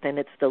best, and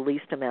it's the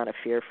least amount of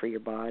fear for your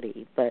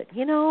body. But,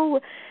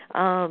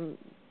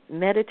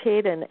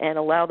 meditate and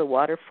allow the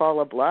waterfall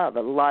of love,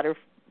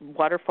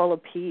 waterfall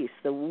of peace.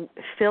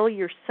 Fill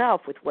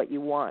yourself with what you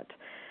want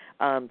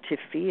to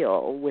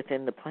feel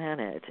within the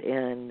planet,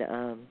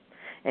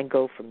 and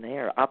go from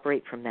there.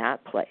 Operate from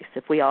that place.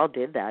 If we all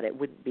did that, it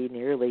wouldn't be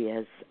nearly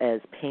as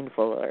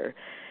painful or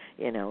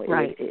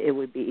it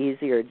would be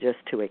easier just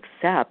to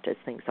accept as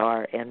things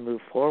are and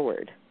move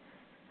forward.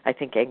 I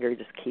think anger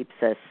just keeps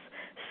us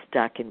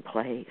stuck in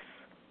place.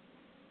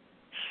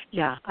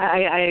 Yeah,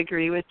 I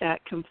agree with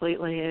that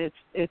completely.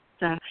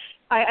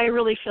 I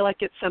really feel like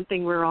it's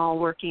something we're all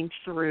working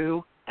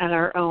through at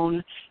our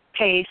own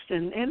pace,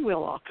 and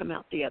we'll all come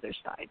out the other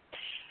side.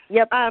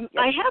 Yep. I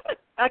have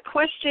a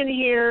question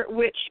here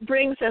which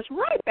brings us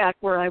right back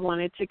where I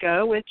wanted to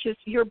go, which is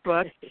your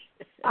book.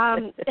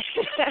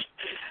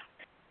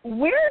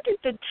 Where did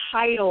the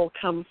title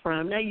come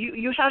from? Now,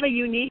 you have a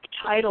unique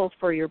title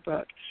for your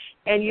book,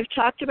 and you've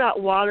talked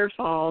about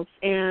waterfalls,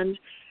 and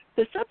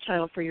the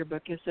subtitle for your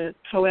book is A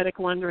Poetic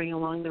Wandering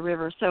Along the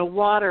River. So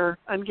water,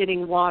 I'm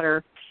getting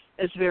water,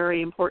 is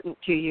very important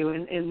to you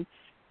in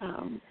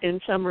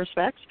some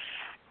respects.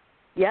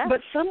 Yeah.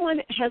 But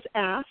someone has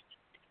asked,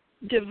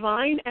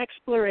 divine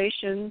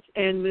explorations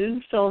and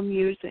moon soul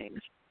musings,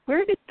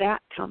 where did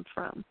that come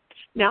from?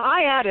 Now,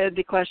 I added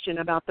the question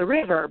about the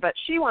river, but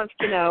she wants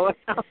to know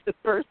about the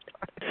first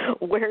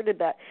part. Where did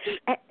that...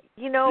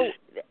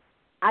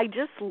 I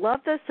just love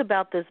this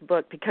about this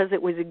book because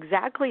it was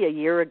exactly a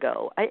year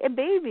ago. It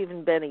may have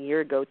even been a year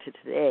ago to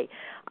today.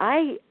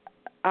 I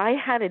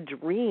had a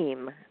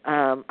dream.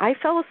 I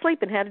fell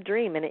asleep and had a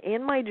dream, and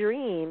in my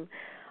dream,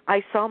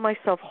 I saw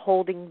myself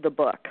holding the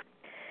book.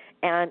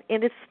 And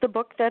it's the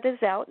book that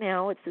is out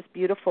now. It's this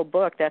beautiful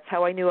book. That's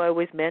how I knew I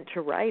was meant to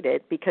write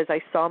it, because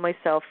I saw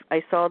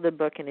the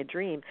book in a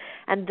dream.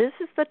 And this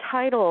is the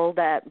title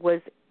that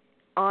was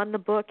on the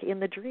book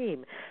in the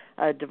dream.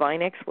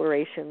 Divine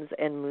Explorations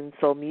and Moon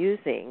Soul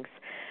Musings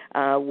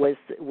was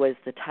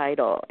the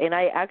title. And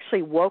I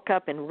actually woke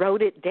up and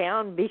wrote it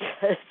down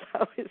because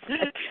I was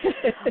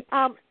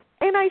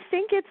and I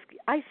think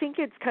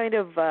it's kind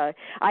of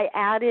I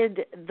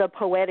added the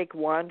poetic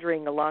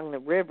wandering along the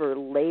river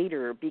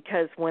later,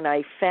 because when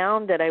I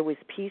found that I was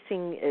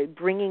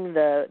bringing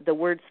the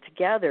words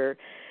together,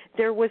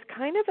 there was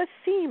kind of a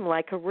theme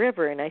like a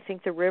river, and I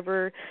think the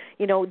river,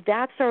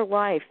 that's our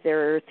life.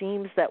 There are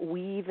themes that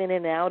weave in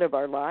and out of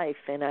our life,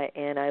 and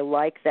I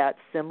like that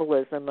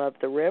symbolism of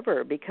the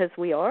river, because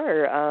we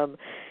are,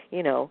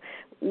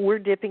 we're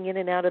dipping in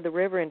and out of the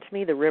river, and to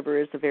me the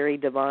river is a very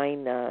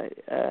divine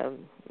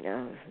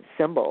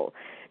symbol.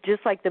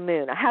 Just like the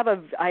moon.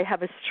 I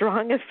have a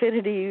strong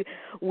affinity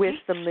with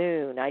the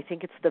moon. I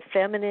think it's the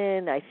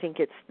feminine. I think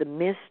it's the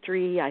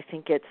mystery. I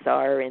think it's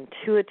our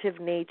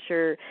intuitive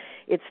nature.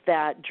 It's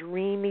that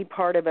dreamy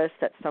part of us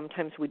that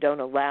sometimes we don't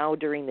allow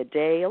during the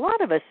day. A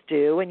lot of us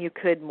do, and you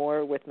could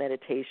more with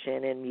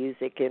meditation and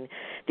music and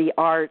the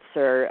arts.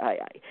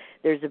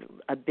 There's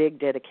a big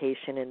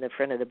dedication in the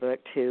front of the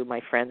book to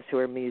my friends who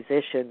are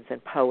musicians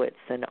and poets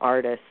and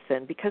artists,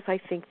 and because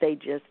I think they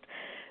just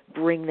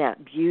bring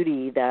that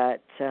beauty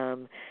that,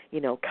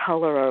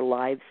 color our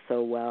lives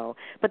so well.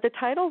 But the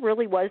title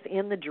really was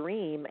in the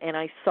dream, and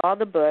I saw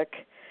the book,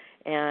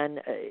 and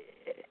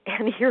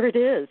here it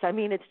is. I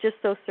mean, it's just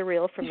so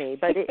surreal for me.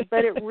 But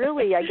it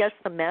really, I guess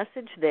the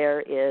message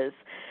there is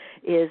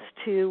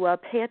to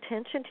pay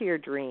attention to your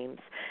dreams.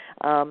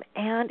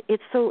 And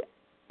it's so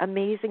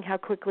amazing how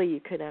quickly you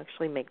can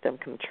actually make them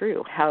come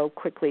true, how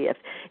quickly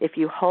if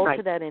you hold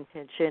to that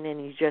intention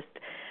and you just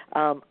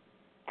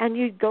and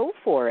you go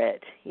for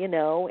it,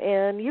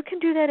 and you can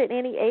do that at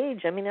any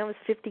age. I mean, I was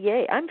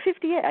 58. I'm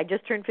 58. I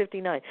just turned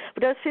 59.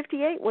 But I was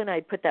 58 when I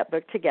put that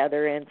book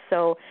together, and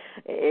so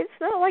it's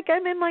not like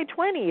I'm in my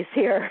 20s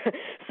here.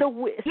 So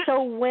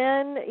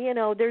when,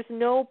 there's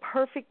no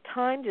perfect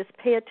time, just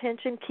pay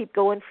attention, keep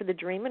going for the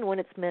dream, and when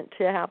it's meant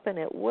to happen,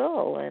 it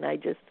will. And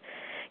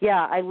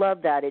I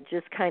love that. It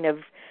just kind of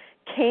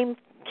came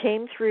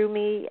through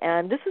me,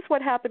 and this is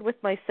what happened with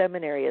my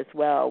seminary as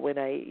well.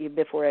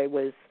 Before I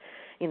was,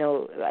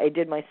 I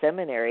did my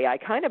seminary, I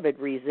kind of had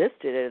resisted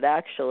it,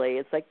 actually.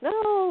 It's like,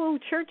 no,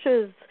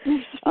 churches.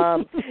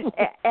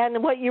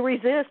 And what you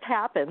resist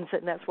happens,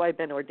 and that's why I've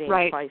been ordained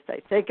twice,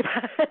 I think.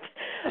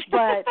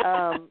 But,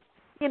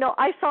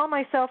 I saw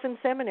myself in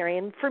seminary,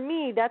 and for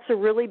me, that's a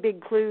really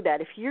big clue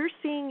that if you're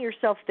seeing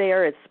yourself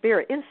there as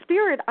spirit, in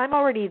spirit, I'm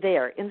already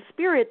there. In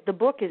spirit, the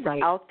book is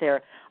out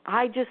there.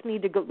 I just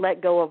need to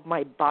let go of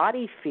my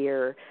body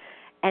fear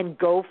and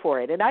go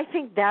for it. And I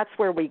think that's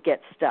where we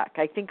get stuck.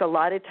 I think a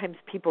lot of times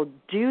people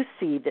do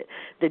see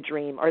the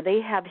dream, or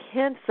they have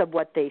hints of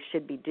what they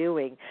should be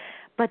doing,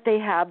 but they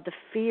have the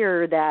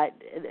fear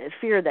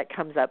that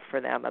comes up for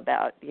them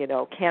about,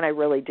 can I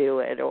really do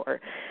it, or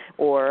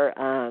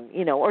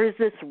is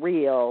this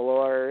real,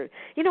 or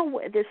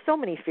there's so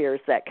many fears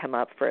that come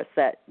up for us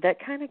that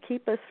kind of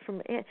keep us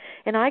from it.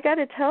 And I got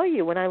to tell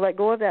you, when I let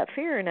go of that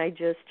fear and I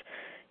just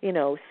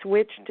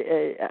switched,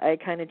 I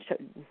kind of,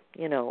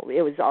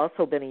 it was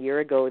also been a year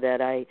ago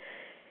that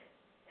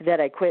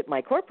I quit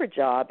my corporate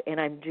job, and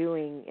I'm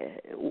doing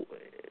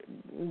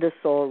the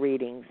soul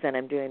readings, and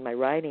I'm doing my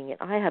writing,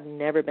 and I have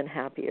never been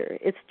happier.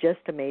 It's just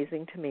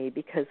amazing to me,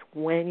 because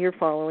when you're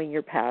following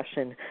your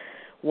passion,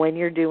 when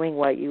you're doing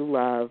what you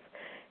love,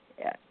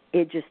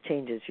 it just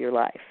changes your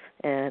life.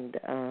 And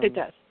it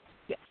does.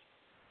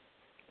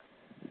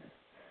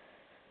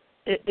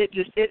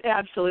 It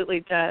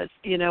absolutely does.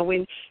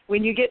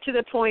 When you get to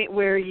the point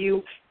where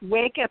you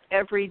wake up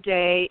every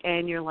day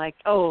and you're like,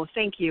 oh,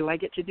 thank you, I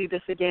get to do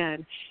this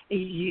again.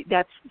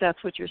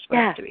 That's what you're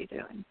supposed to be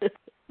doing.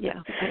 Yeah.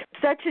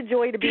 Such a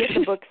joy to be at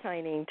the book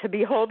signing, to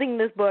be holding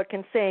this book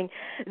and saying,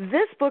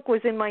 this book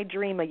was in my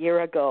dream a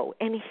year ago,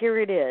 and here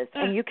it is,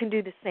 and you can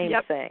do the same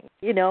thing.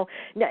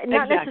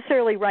 Not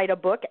necessarily write a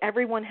book.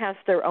 Everyone has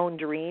their own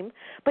dream,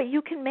 but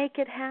you can make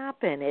it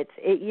happen.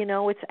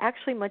 It's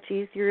actually much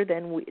easier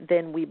than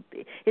we.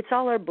 It's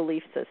all our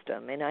belief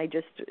system, and I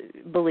just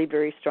believe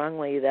very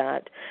strongly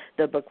that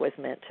the book was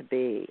meant to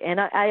be. And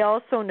I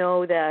also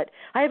know that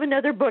I have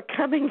another book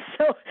coming,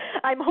 so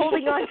I'm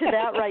holding on to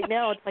that right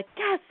now. It's like,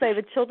 yes, I have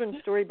a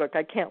children's storybook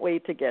I can't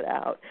wait to get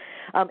out.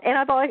 And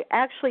I've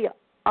actually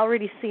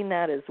already seen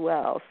that as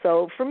well.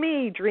 So for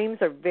me, dreams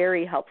are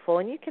very helpful,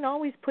 and you can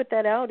always put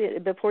that out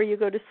before you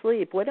go to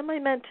sleep. What am I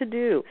meant to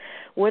do?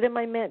 What am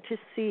I meant to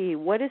see?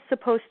 What is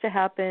supposed to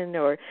happen?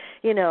 Or,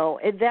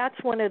 that's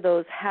one of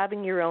those,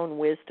 having your own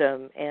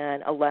wisdom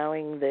and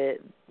allowing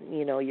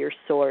your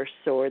source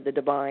or the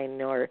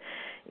divine or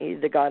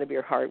the God of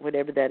your heart,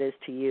 whatever that is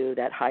to you,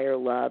 that higher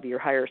love, your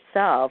higher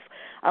self,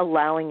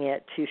 allowing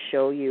it to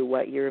show you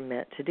what you're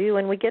meant to do.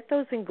 And we get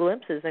those in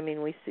glimpses. I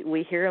mean,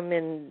 we hear them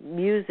in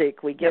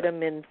music, we get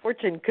them in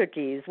fortune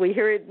cookies, we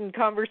hear it in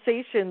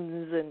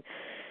conversations, and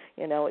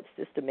it's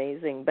just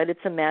amazing. But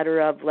it's a matter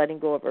of letting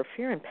go of our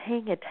fear and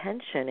paying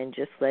attention and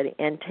just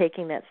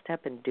taking that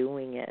step and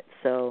doing it.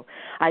 So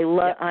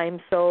I'm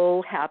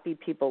so happy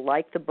people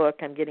like the book.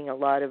 I'm getting a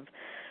lot of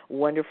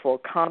wonderful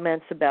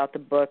comments about the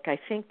book. I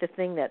think the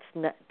thing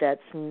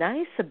that's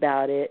nice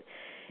about it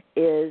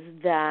is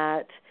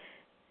that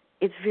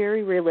it's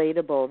very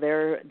relatable.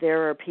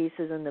 There are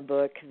pieces in the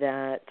book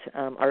that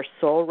are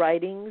soul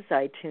writings.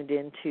 I tuned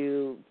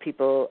into,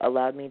 people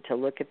allowed me to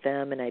look at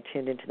them, and I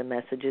tuned into the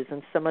messages,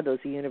 and some of those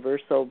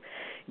universal,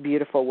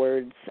 beautiful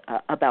words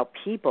about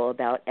people,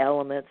 about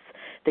elements.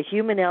 The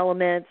human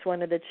elements,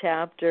 one of the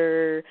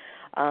chapter.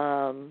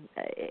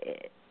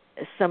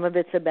 Some of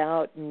it's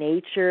about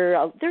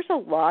nature. There's a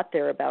lot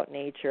there about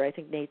nature. I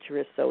think nature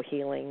is so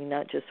healing,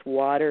 not just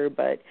water,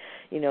 but,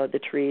 the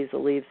trees, the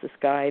leaves, the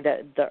sky,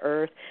 the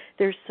earth.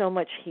 There's so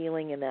much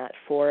healing in that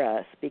for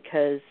us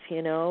because,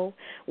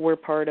 we're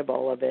part of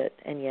all of it,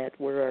 and yet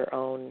we're our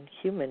own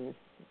human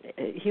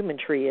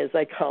tree, as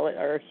I call it,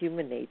 our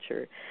human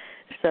nature.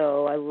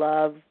 So I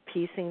love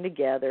piecing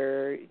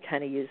together,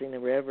 kind of using the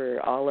river,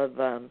 all of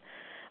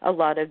a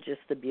lot of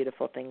just the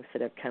beautiful things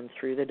that have come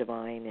through the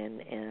divine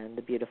and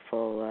the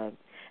beautiful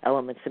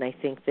elements. And I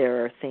think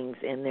there are things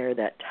in there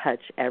that touch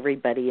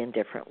everybody in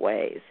different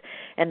ways.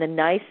 And the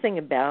nice thing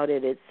about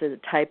it, it's the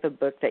type of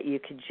book that you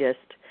could just,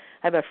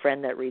 I have a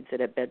friend that reads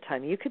it at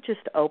bedtime. You could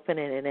just open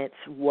it, and it's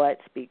what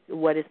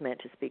is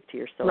meant to speak to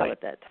your soul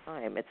at that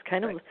time. It's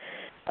kind of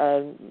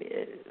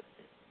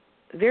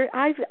very,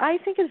 I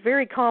think it's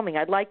very calming.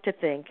 I'd like to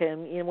think,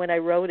 and when I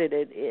wrote it,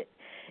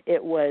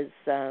 it was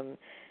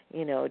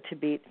to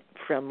be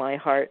from my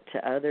heart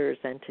to others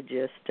and to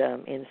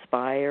just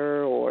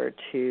inspire or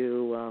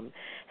to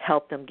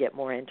help them get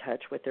more in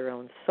touch with their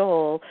own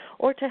soul,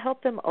 or to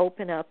help them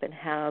open up and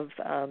have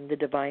the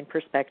divine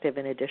perspective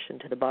in addition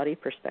to the body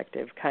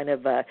perspective, kind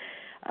of a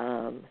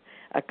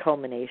a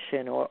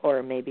culmination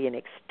or maybe an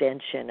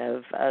extension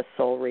of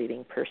soul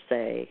reading per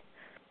se.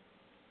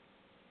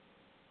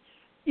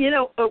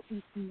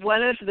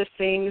 One of the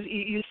things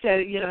you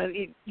said,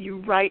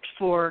 you write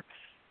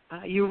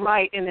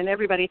and then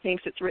everybody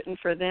thinks it's written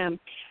for them.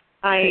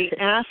 I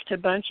asked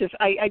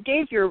I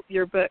gave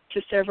your book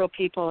to several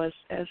people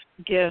as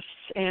gifts,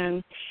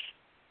 and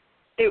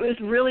it was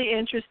really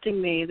interesting to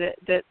me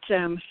that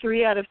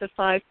 3 out of the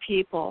 5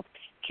 people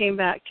came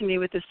back to me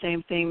with the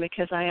same thing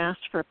because I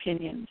asked for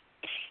opinions.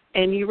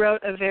 And you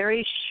wrote a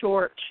very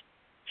short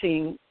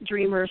thing,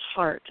 Dreamer's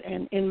Heart.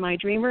 And in my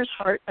Dreamer's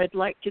Heart, I'd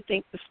like to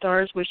think the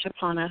stars wish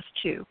upon us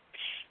too.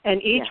 And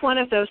each one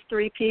of those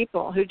 3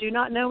 people who do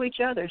not know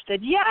each other said,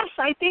 yes,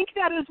 I think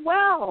that as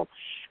well.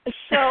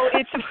 So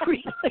it's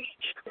really,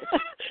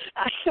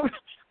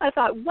 I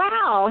thought,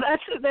 wow,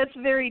 that's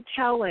very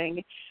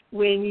telling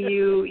when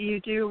you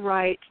do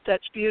write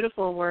such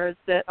beautiful words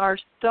that are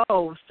so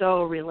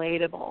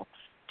relatable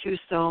to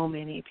so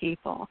many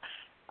people.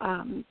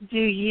 Do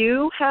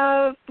you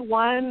have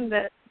one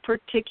that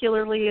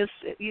particularly is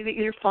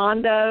you're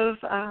fond of,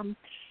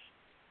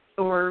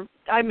 or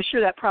I'm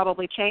sure that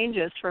probably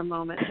changes from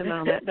moment to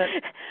moment.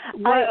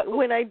 But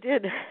when I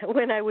did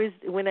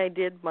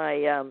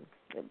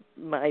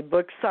my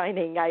book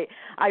signing,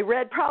 I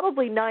read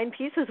probably 9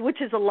 pieces,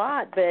 which is a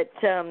lot, but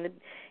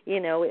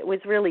it was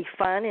really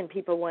fun and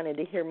people wanted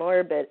to hear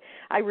more. But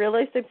I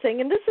realized I'm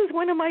saying, and this is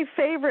one of my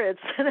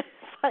favorites. And it's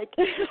like,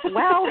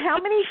 wow, how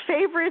many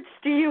favorites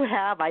do you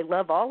have? I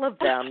love all of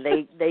them.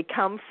 They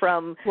come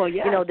from,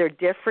 they're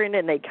different,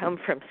 and they come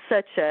from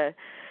such a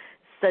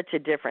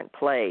different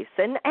place.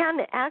 And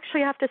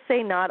actually I have to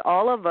say not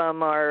all of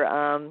them are,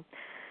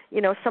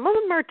 some of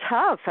them are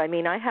tough. I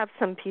mean, I have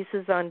some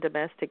pieces on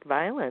domestic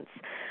violence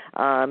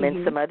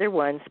and some other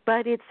ones,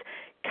 but it's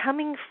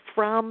coming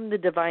from the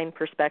divine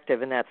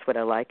perspective, and that's what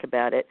I like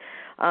about it.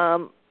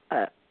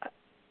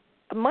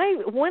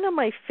 One of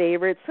my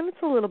favorites, and it's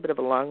a little bit of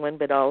a long one,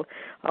 but I'll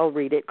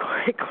read it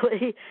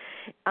quickly.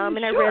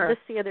 And I read this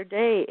the other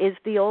day, is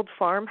The Old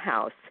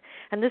Farmhouse.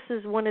 And this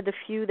is one of the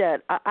few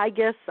that I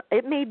guess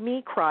it made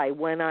me cry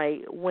when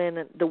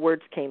the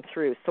words came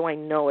through. So I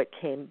know it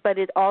came, but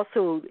it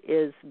also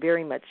is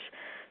very much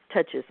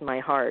touches my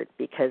heart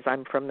because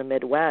I'm from the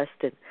Midwest,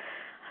 and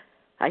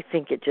I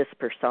think it just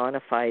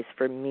personifies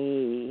for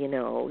me,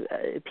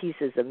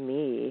 pieces of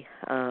me.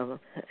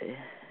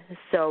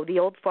 So The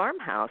Old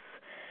Farmhouse.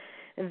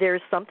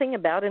 There's something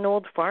about an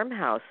old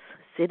farmhouse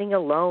sitting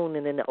alone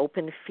in an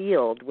open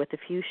field with a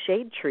few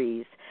shade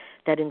trees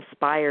that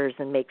inspires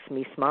and makes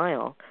me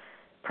smile.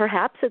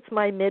 Perhaps it's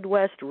my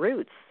Midwest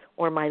roots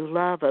or my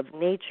love of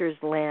nature's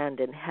land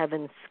and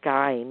heaven's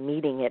sky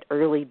meeting at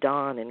early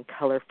dawn and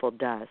colorful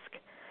dusk.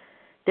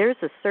 There's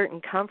a certain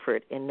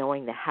comfort in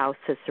knowing the house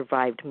has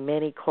survived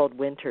many cold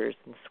winters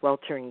and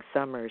sweltering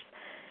summers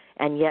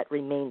and yet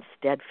remains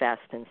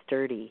steadfast and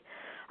sturdy,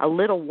 a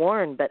little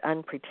worn but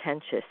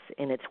unpretentious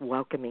in its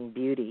welcoming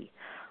beauty.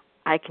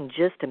 I can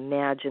just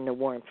imagine the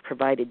warmth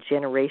provided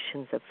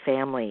generations of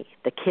family,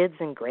 the kids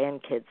and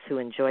grandkids who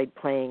enjoyed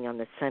playing on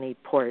the sunny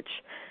porch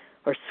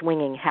or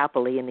swinging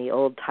happily in the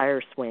old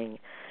tire swing.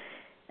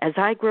 As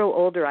I grow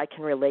older, I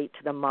can relate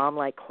to the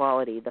mom-like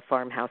quality the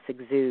farmhouse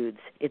exudes,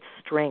 its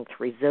strength,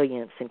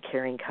 resilience, and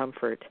caring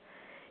comfort,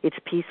 its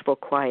peaceful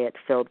quiet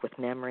filled with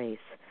memories.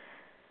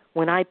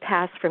 When I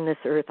pass from this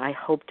earth, I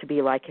hope to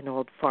be like an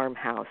old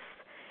farmhouse,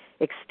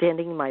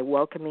 extending my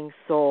welcoming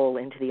soul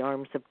into the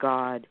arms of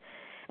God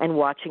and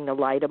watching the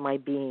light of my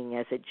being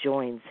as it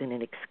joins in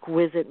an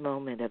exquisite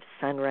moment of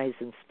sunrise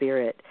in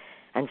spirit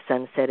and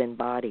sunset in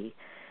body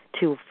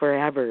to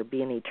forever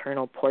be an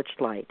eternal porch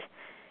light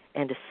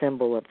and a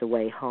symbol of the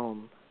way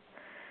home.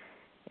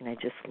 And I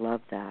just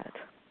love that.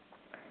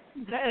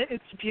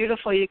 It's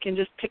beautiful. You can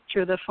just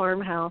picture the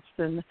farmhouse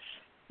and,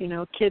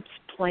 kids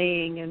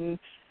playing and,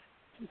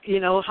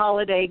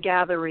 holiday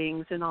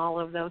gatherings and all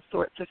of those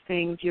sorts of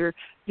things.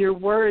 Your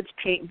words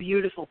paint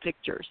beautiful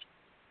pictures.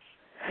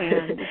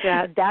 And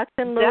that's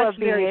in lieu of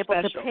being able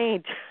special. to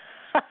paint.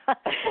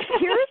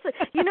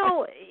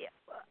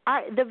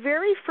 The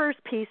very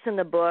first piece in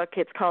the book,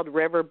 it's called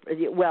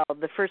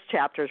the first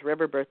chapter is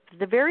River Birth.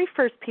 The very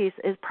first piece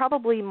is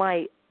probably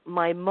my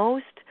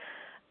most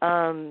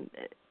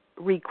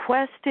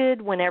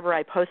requested whenever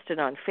I posted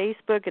on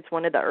Facebook. It's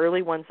one of the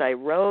early ones I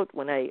wrote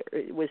when I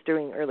was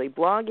doing early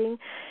blogging,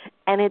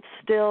 and it's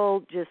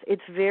still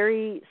it's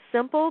very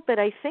simple, but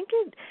I think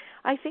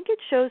it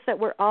shows that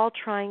we're all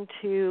trying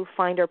to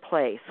find our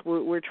place.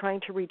 We're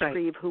trying to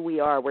retrieve who we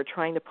are. We're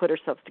trying to put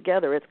ourselves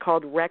together. It's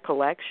called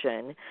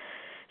Recollection.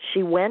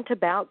 She went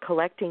about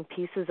collecting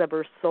pieces of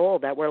her soul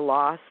that were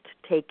lost,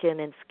 taken,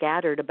 and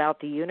scattered about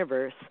the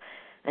universe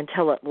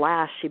until at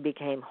last she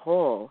became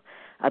whole,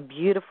 a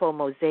beautiful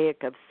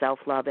mosaic of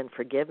self-love and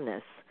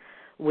forgiveness.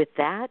 With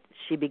that,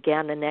 she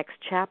began the next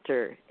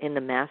chapter in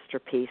the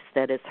masterpiece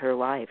that is her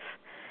life.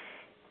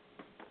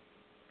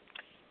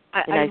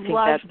 I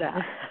love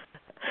that.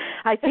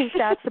 I think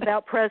that's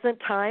about present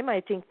time. I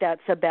think that's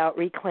about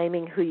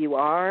reclaiming who you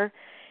are.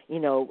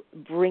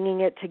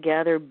 bringing it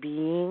together,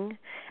 being,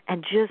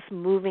 and just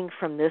moving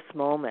from this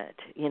moment.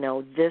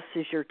 This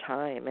is your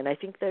time. And I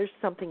think there's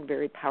something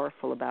very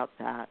powerful about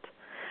that.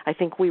 I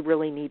think we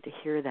really need to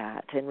hear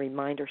that and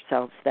remind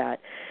ourselves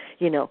that,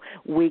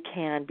 we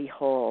can be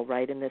whole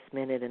right in this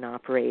minute and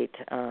operate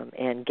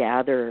and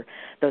gather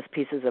those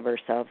pieces of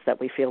ourselves that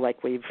we feel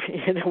like we've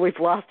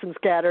lost and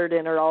scattered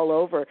and are all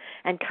over,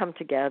 and come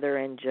together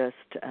and just,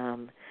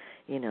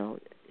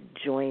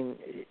 join.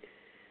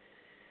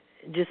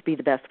 Just be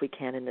the best we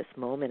can in this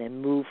moment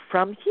and move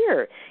from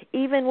here.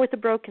 Even with the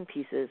broken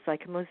pieces,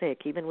 like a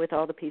mosaic, even with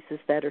all the pieces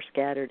that are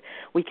scattered,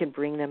 we can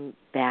bring them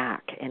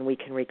back and we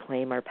can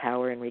reclaim our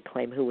power and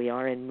reclaim who we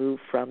are and move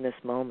from this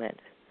moment.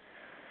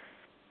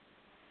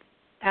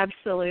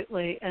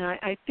 Absolutely. And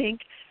I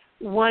think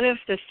one of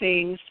the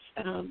things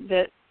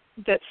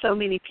that so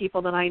many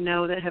people that I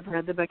know that have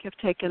read the book have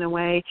taken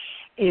away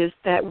is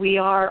that we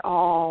are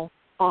all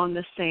on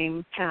the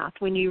same path.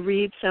 When you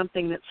read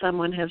something that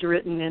someone has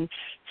written and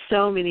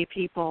so many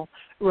people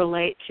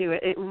relate to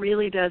it, it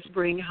really does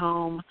bring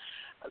home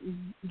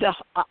the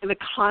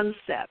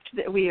concept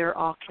that we are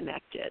all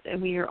connected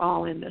and we are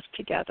all in this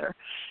together.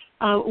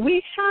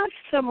 We have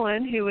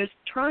someone who is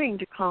trying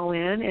to call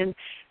in, and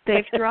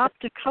they've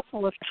dropped a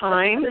couple of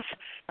times,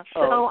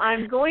 so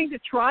I'm going to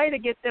try to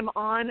get them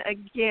on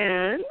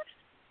again.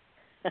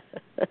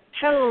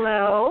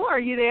 Hello, are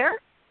you there?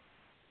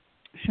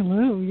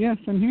 Hello, yes,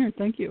 I'm here.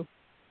 Thank you.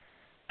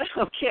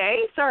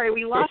 Okay, sorry,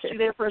 we lost you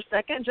there for a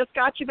second. Just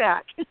got you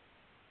back.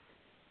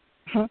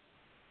 Well,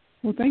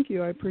 thank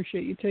you. I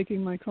appreciate you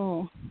taking my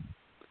call.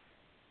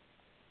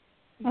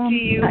 Do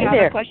you have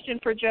a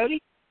question for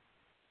Jody?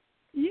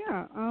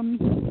 Yeah, I'm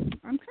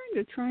kind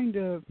of trying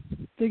to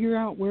figure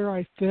out where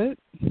I fit.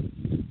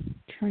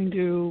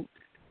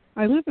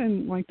 I live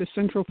in like the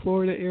Central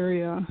Florida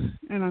area,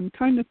 and I'm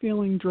kind of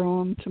feeling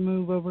drawn to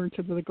move over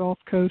to the Gulf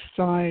Coast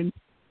side.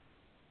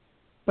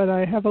 But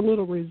I have a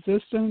little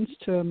resistance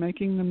to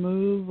making the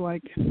move.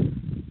 Like,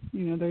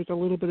 there's a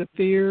little bit of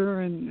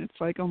fear, and it's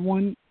like on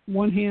one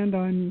hand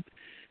I'm,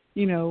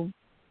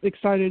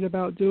 excited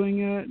about doing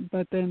it,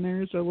 but then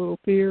there's a little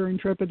fear and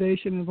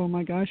trepidation of, oh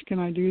my gosh, can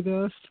I do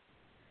this?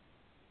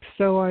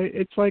 So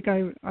it's like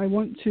I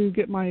want to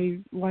get my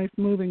life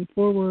moving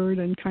forward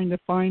and kind of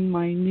find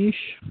my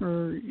niche,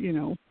 or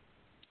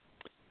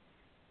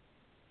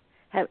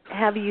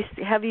Have you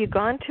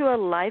gone to a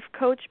life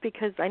coach?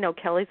 Because I know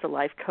Kellie's a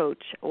life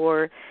coach,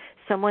 or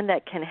someone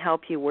that can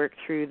help you work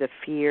through the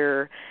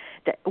fear.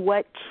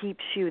 What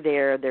keeps you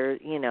there?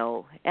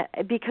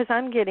 Because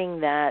I'm getting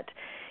that,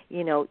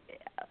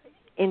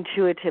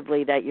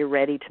 intuitively that you're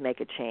ready to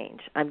make a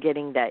change. I'm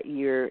getting that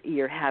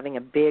you're having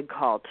a big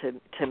call to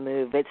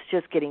move. It's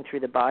just getting through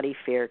the body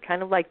fear,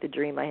 kind of like the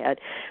dream I had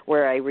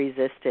where I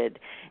resisted.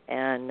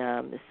 And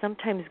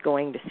sometimes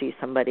going to see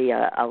somebody,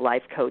 a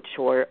life coach,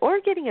 or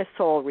getting a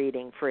soul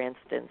reading, for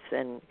instance.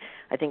 And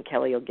I think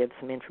Kellie will give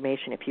some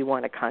information. If you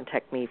want to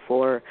contact me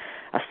for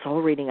a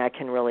soul reading, I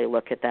can really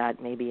look at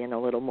that maybe in a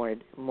little more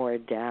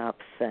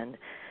depth. And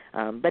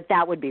but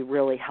that would be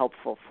really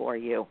helpful for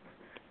you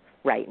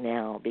right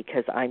now,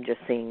 because I'm just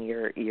seeing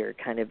you're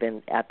kind of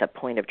at the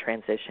point of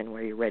transition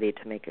where you're ready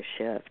to make a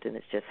shift, and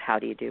it's just how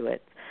do you do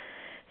it?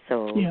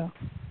 So yeah,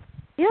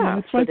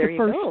 it's so like there the you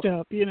first go.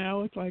 step,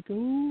 it's like,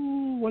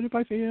 oh, what if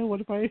I fail? What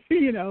if I,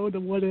 the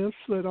what ifs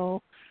that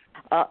all.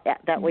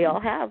 That we all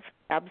have,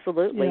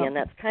 absolutely,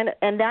 yeah.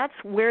 and that's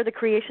where the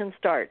creation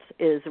starts,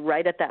 is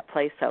right at that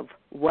place of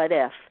what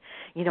if,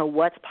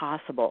 what's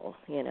possible,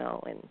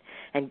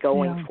 and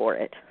going for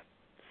it.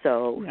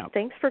 So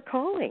thanks for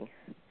calling.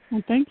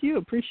 Well, thank you.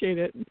 Appreciate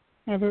it.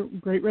 Have a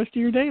great rest of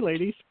your day,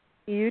 ladies.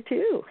 You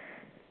too.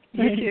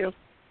 You too.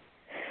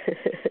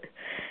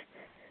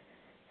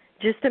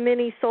 Just a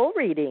mini soul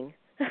reading.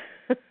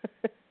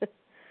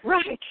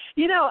 Right.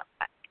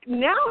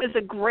 Now is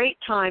a great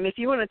time if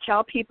you want to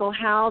tell people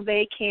how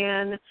they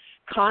can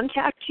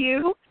contact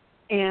you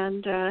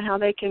and how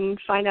they can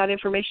find out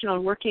information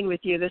on working with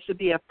you. This would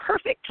be a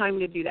perfect time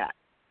to do that.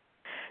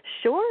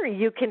 Sure.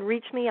 You can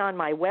reach me on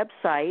my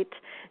website,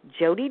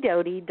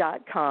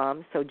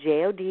 jodydoty.com, so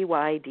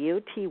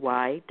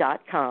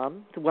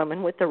JODYDOTY.com, the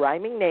woman with the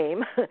rhyming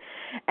name.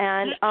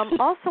 And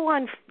also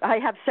I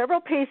have several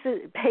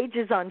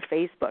pages on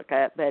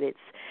Facebook, but it's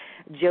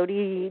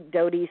Jody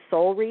Doty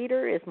Soul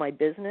Reader is my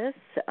business.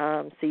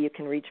 So you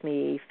can reach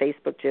me,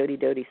 Facebook, Jody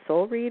Doty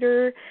Soul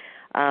Reader.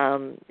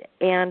 And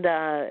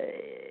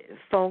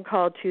phone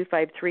call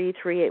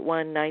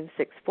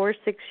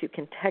 253-381-9646. You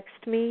can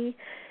text me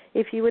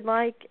if you would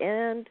like.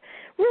 And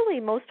really,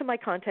 most of my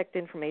contact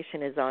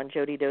information is on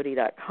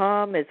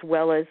jodydoty.com, as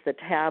well as the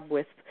tab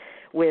with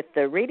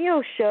the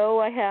radio show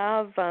I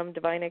have,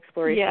 Divine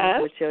Explorations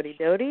with Jody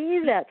Doty.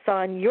 That's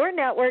on your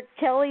network,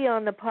 Kellie,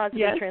 on the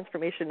Positive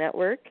Transformation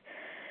Network.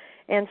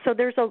 And so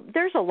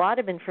there's a lot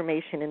of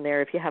information in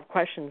there if you have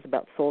questions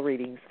about soul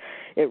readings.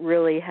 It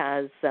really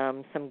has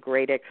some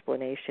great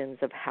explanations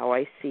of how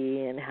I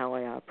see and how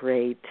I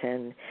operate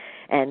and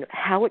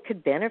how it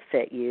could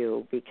benefit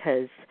you,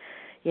 because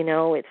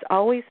it's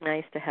always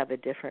nice to have a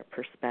different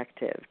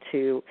perspective,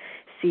 to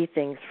see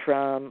things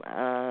from,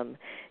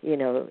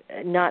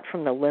 not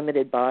from the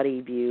limited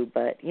body view,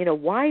 but,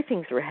 why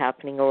things are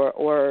happening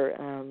or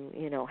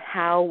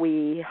how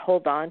we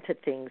hold on to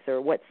things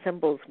or what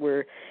symbols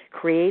we're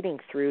creating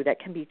through that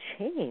can be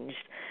changed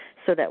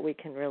so that we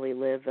can really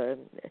live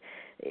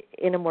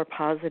in a more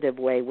positive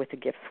way with the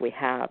gifts we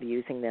have,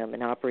 using them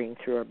and operating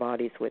through our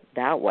bodies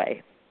that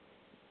way.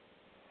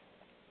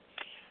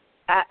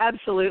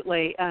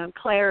 Absolutely.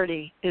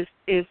 Clarity is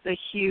a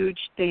huge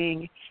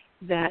thing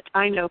that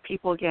I know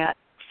people get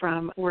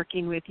from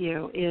working with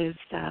you is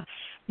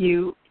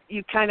you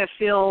kind of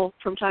feel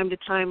from time to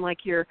time like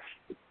you're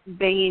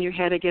banging your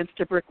head against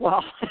a brick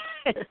wall.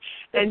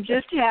 And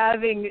just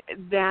having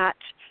that,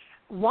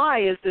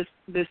 why is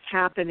this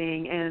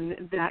happening,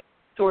 and that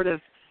sort of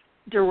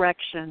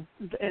direction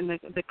and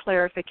the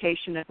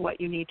clarification of what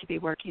you need to be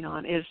working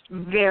on is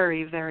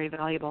very, very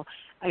valuable.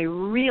 I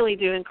really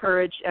do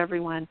encourage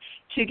everyone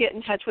to get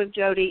in touch with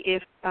Jody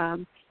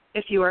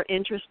if you are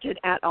interested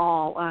at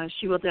all.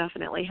 She will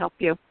definitely help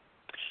you.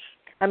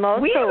 I'm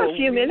also we have a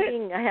few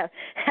minutes. I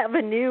have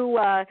a new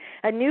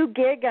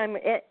gig. And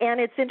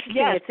it's interesting.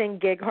 Yes. It's in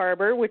Gig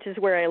Harbor, which is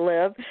where I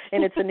live,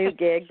 and it's a new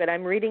gig. But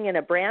I'm reading in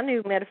a brand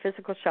new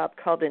metaphysical shop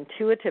called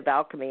Intuitive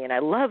Alchemy, and I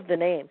love the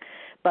name.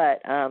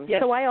 But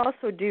yes. So I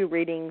also do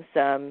readings,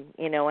 and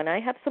I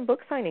have some book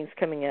signings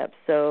coming up.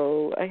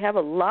 So I have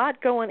a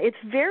lot going. It's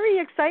very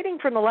exciting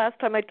from the last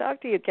time I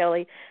talked to you,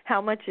 Kellie, how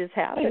much is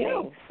happening. I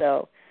know.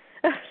 So.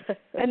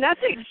 And that's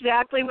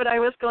exactly what I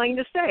was going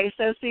to say.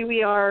 So, see,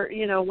 we are,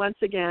 once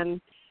again,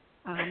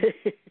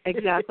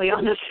 exactly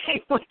on the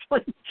same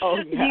wavelength. Oh,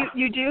 yeah.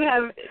 You do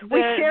have we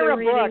share the a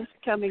readings book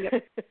coming up.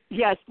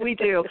 Yes, we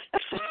do.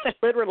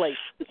 Literally.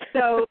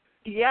 So,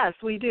 yes,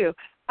 we do.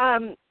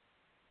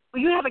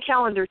 You have a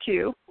calendar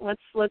too.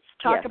 Let's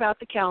talk yes. about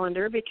the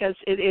calendar, because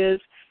it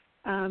is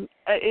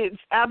it's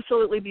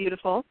absolutely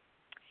beautiful.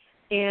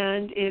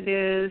 And it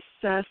is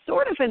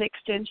sort of an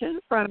extension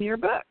from your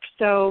book.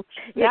 So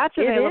that's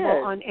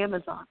available on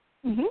Amazon.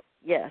 Mm-hmm.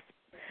 Yes,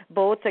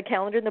 both the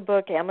calendar and the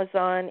book,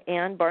 Amazon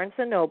and Barnes &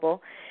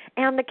 Noble.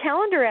 And the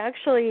calendar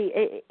actually,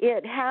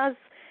 it has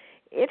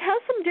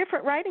some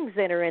different writings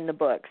that are in the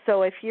book.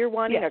 So if you're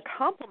wanting yes. a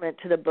complement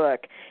to the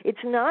book, it's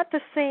not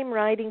the same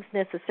writings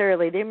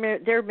necessarily.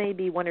 There may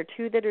be one or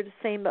two that are the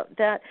same, but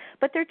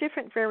they're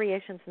different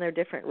variations and they're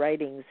different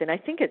writings. And I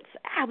think it's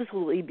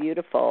absolutely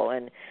beautiful.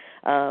 And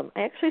I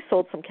actually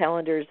sold some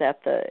calendars at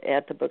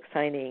the book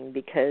signing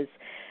because,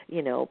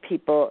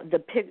 people,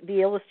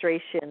 the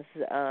illustrations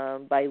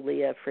by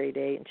Leah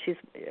Frade, and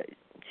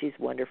she's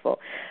wonderful,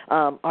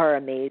 are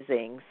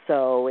amazing.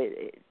 So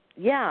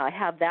I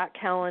have that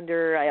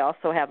calendar. I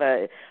also have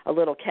a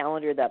little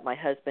calendar that my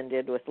husband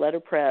did with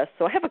letterpress.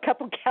 So I have a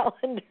couple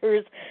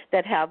calendars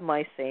that have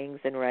my sayings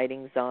and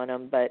writings on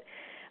them. But,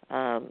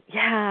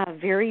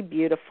 very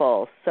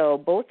beautiful. So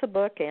both the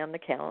book and the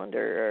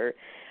calendar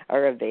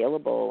are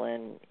available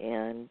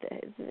and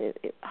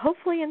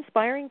hopefully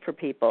inspiring for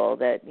people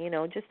that,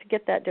 just to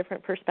get that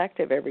different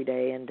perspective every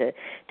day and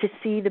to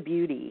see the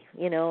beauty.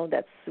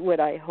 That's what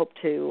I hope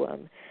to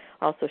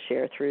also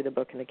share through the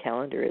book and the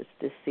calendar is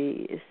to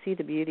see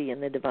the beauty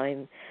in the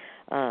divine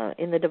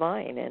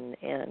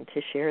and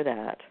to share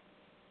that.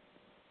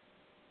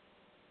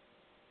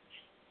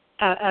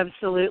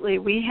 Absolutely.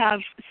 We have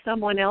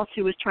someone else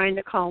who was trying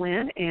to call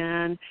in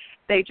and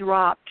they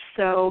dropped.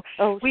 So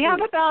we have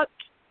about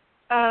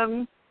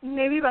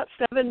maybe about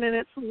 7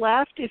 minutes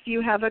left. If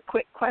you have a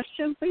quick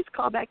question, please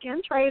call back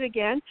in. Try it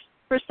again.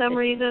 For some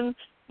reason,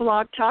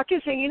 Blog Talk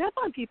is hanging up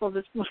on people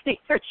this morning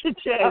or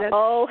today.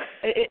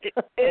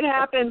 It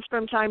happens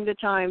from time to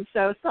time,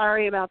 so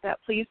sorry about that.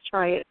 Please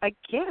try it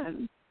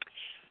again.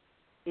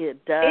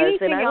 It does.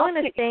 Anything and I else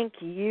want to thank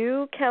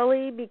you,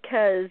 Kellie,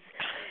 because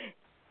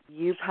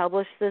you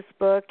published this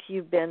book.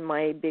 You've been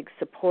my big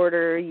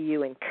supporter.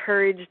 You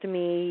encouraged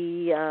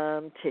me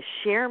to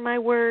share my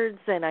words,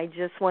 and I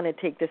just want to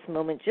take this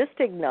moment just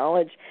to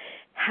acknowledge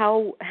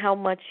how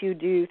much you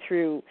do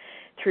through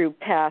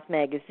Path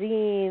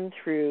Magazine,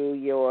 through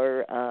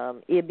your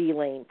Ibby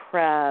Lane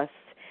Press,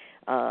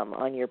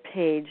 on your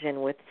page,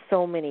 and with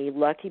so many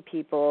lucky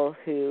people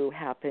who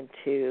happen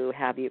to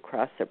have you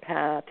cross their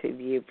path, who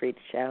you've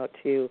reached out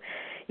to.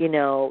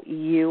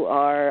 You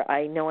are,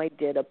 I know I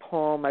did a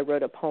poem, I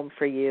wrote a poem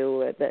for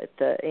you,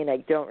 and I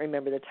don't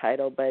remember the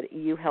title, but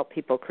you help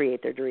people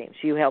create their dreams.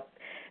 You help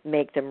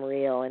make them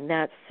real, and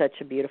that's such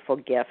a beautiful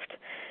gift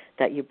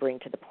that you bring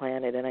to the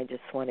planet, and I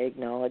just want to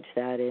acknowledge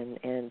that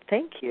and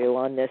thank you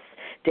on this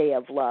day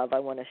of love. I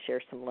want to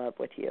share some love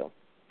with you.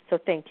 So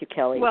thank you,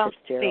 Kellie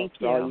Fitzgerald,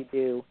 for all you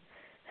do.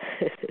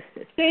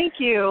 Thank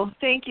you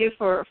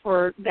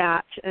for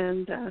that,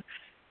 and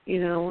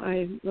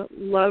I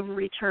love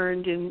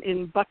returned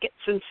in buckets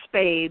and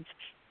spades.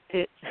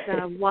 It's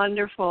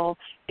wonderful.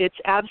 It's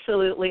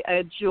absolutely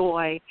a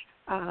joy.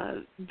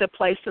 The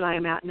place that I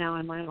am at now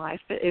in my life.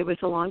 It was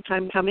a long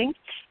time coming,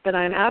 but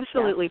I'm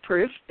absolutely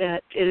proof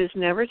that it is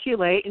never too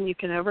late and you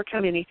can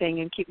overcome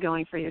anything and keep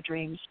going for your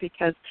dreams,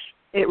 because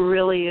it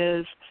really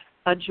is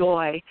a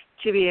joy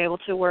to be able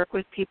to work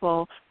with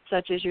people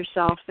such as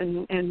yourself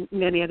and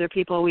many other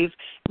people.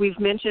 We've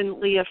mentioned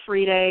Leah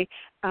Friede,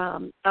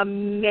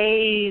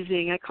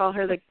 amazing. I call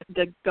her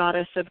the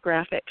goddess of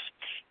graphics.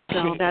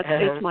 So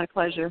it's my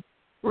pleasure,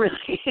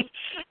 really.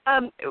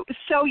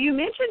 So you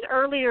mentioned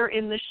earlier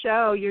in the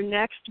show your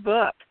next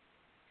book.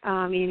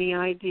 Any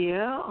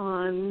idea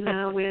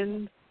on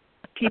when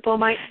people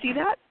might see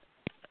that?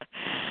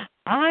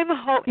 I'm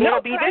hoping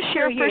it'll be this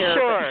year for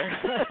sure.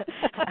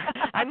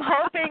 I'm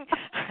hoping.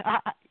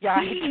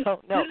 I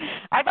don't know.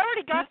 I've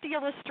already got the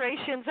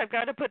illustrations. I've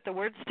got to put the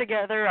words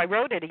together. I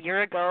wrote it a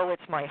year ago.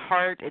 It's my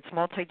heart. It's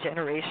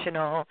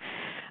multi-generational,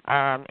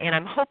 and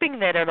I'm hoping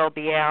that it'll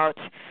be out,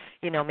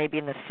 maybe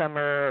in the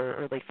summer or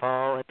early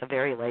fall at the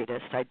very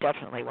latest. I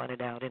definitely want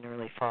it out in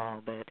early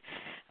fall, but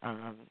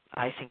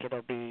I think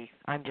it'll be.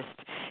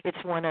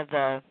 It's one of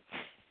the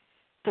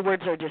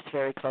words are just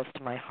very close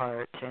to my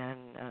heart, and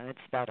it's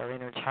about our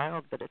inner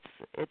child, but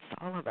it's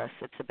all of us.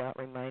 It's about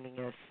reminding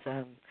us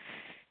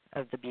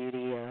of the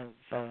beauty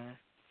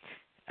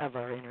of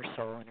our inner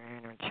soul and our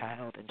inner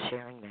child, and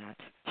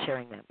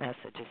sharing that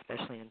message,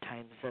 especially in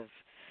times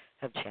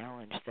of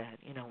challenge, that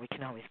we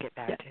can always get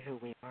back to who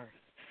we are.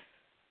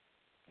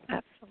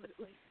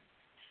 Absolutely.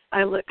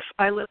 I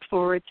look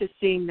forward to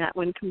seeing that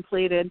one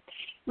completed.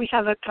 We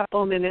have a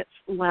couple minutes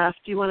left.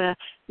 Do you want to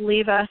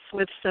leave us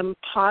with some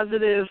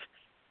positive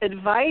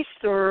advice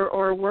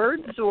or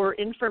words or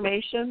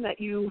information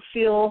that you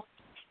feel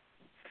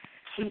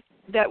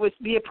that would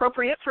be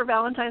appropriate for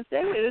Valentine's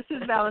Day? This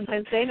is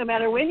Valentine's Day. No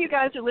matter when you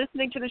guys are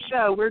listening to the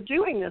show, we're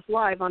doing this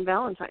live on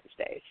Valentine's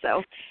Day.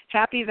 So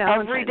happy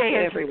Valentine's Day,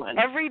 everyone.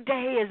 Every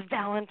day is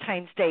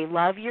Valentine's Day.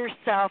 Love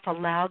yourself.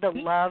 Allow the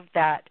love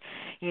that,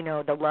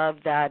 the love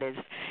that is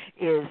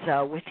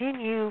within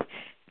you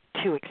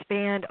to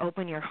expand.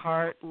 Open your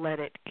heart. Let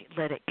it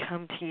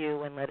come to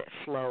you and let it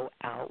flow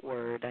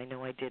outward. I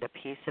know I did a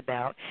piece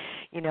about,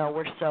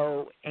 we're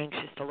so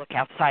anxious to look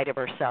outside of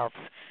ourselves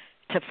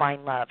to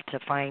find love, to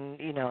find,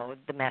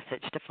 the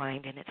message to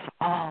find, and it's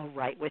all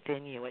right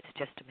within you. It's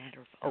just a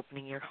matter of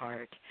opening your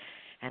heart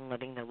and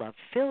letting the love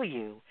fill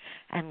you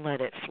and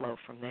let it flow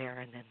from there,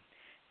 and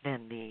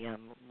then the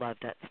love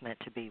that's meant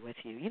to be with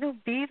you.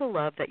 Be the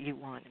love that you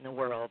want in the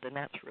world, and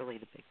that's really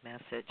the big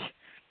message.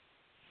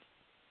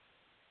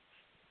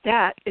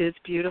 That is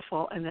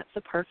beautiful, and that's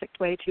the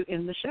perfect way to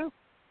end the show.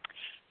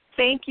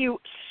 Thank you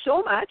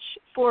so much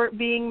for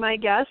being my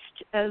guest,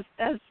 as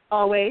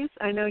always.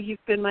 I know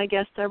you've been my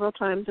guest several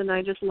times, and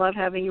I just love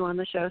having you on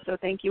the show, so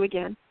thank you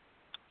again.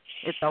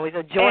 It's always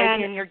a joy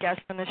being your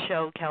guest on the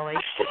show, Kellie.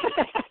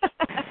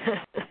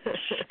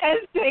 And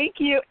thank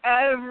you,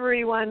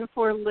 everyone,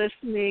 for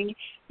listening.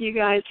 You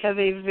guys have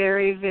a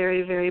very,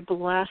 very, very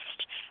blessed,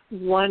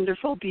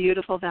 wonderful,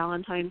 beautiful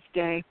Valentine's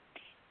Day,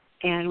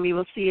 and we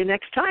will see you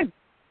next time.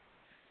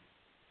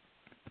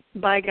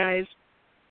 Bye, guys.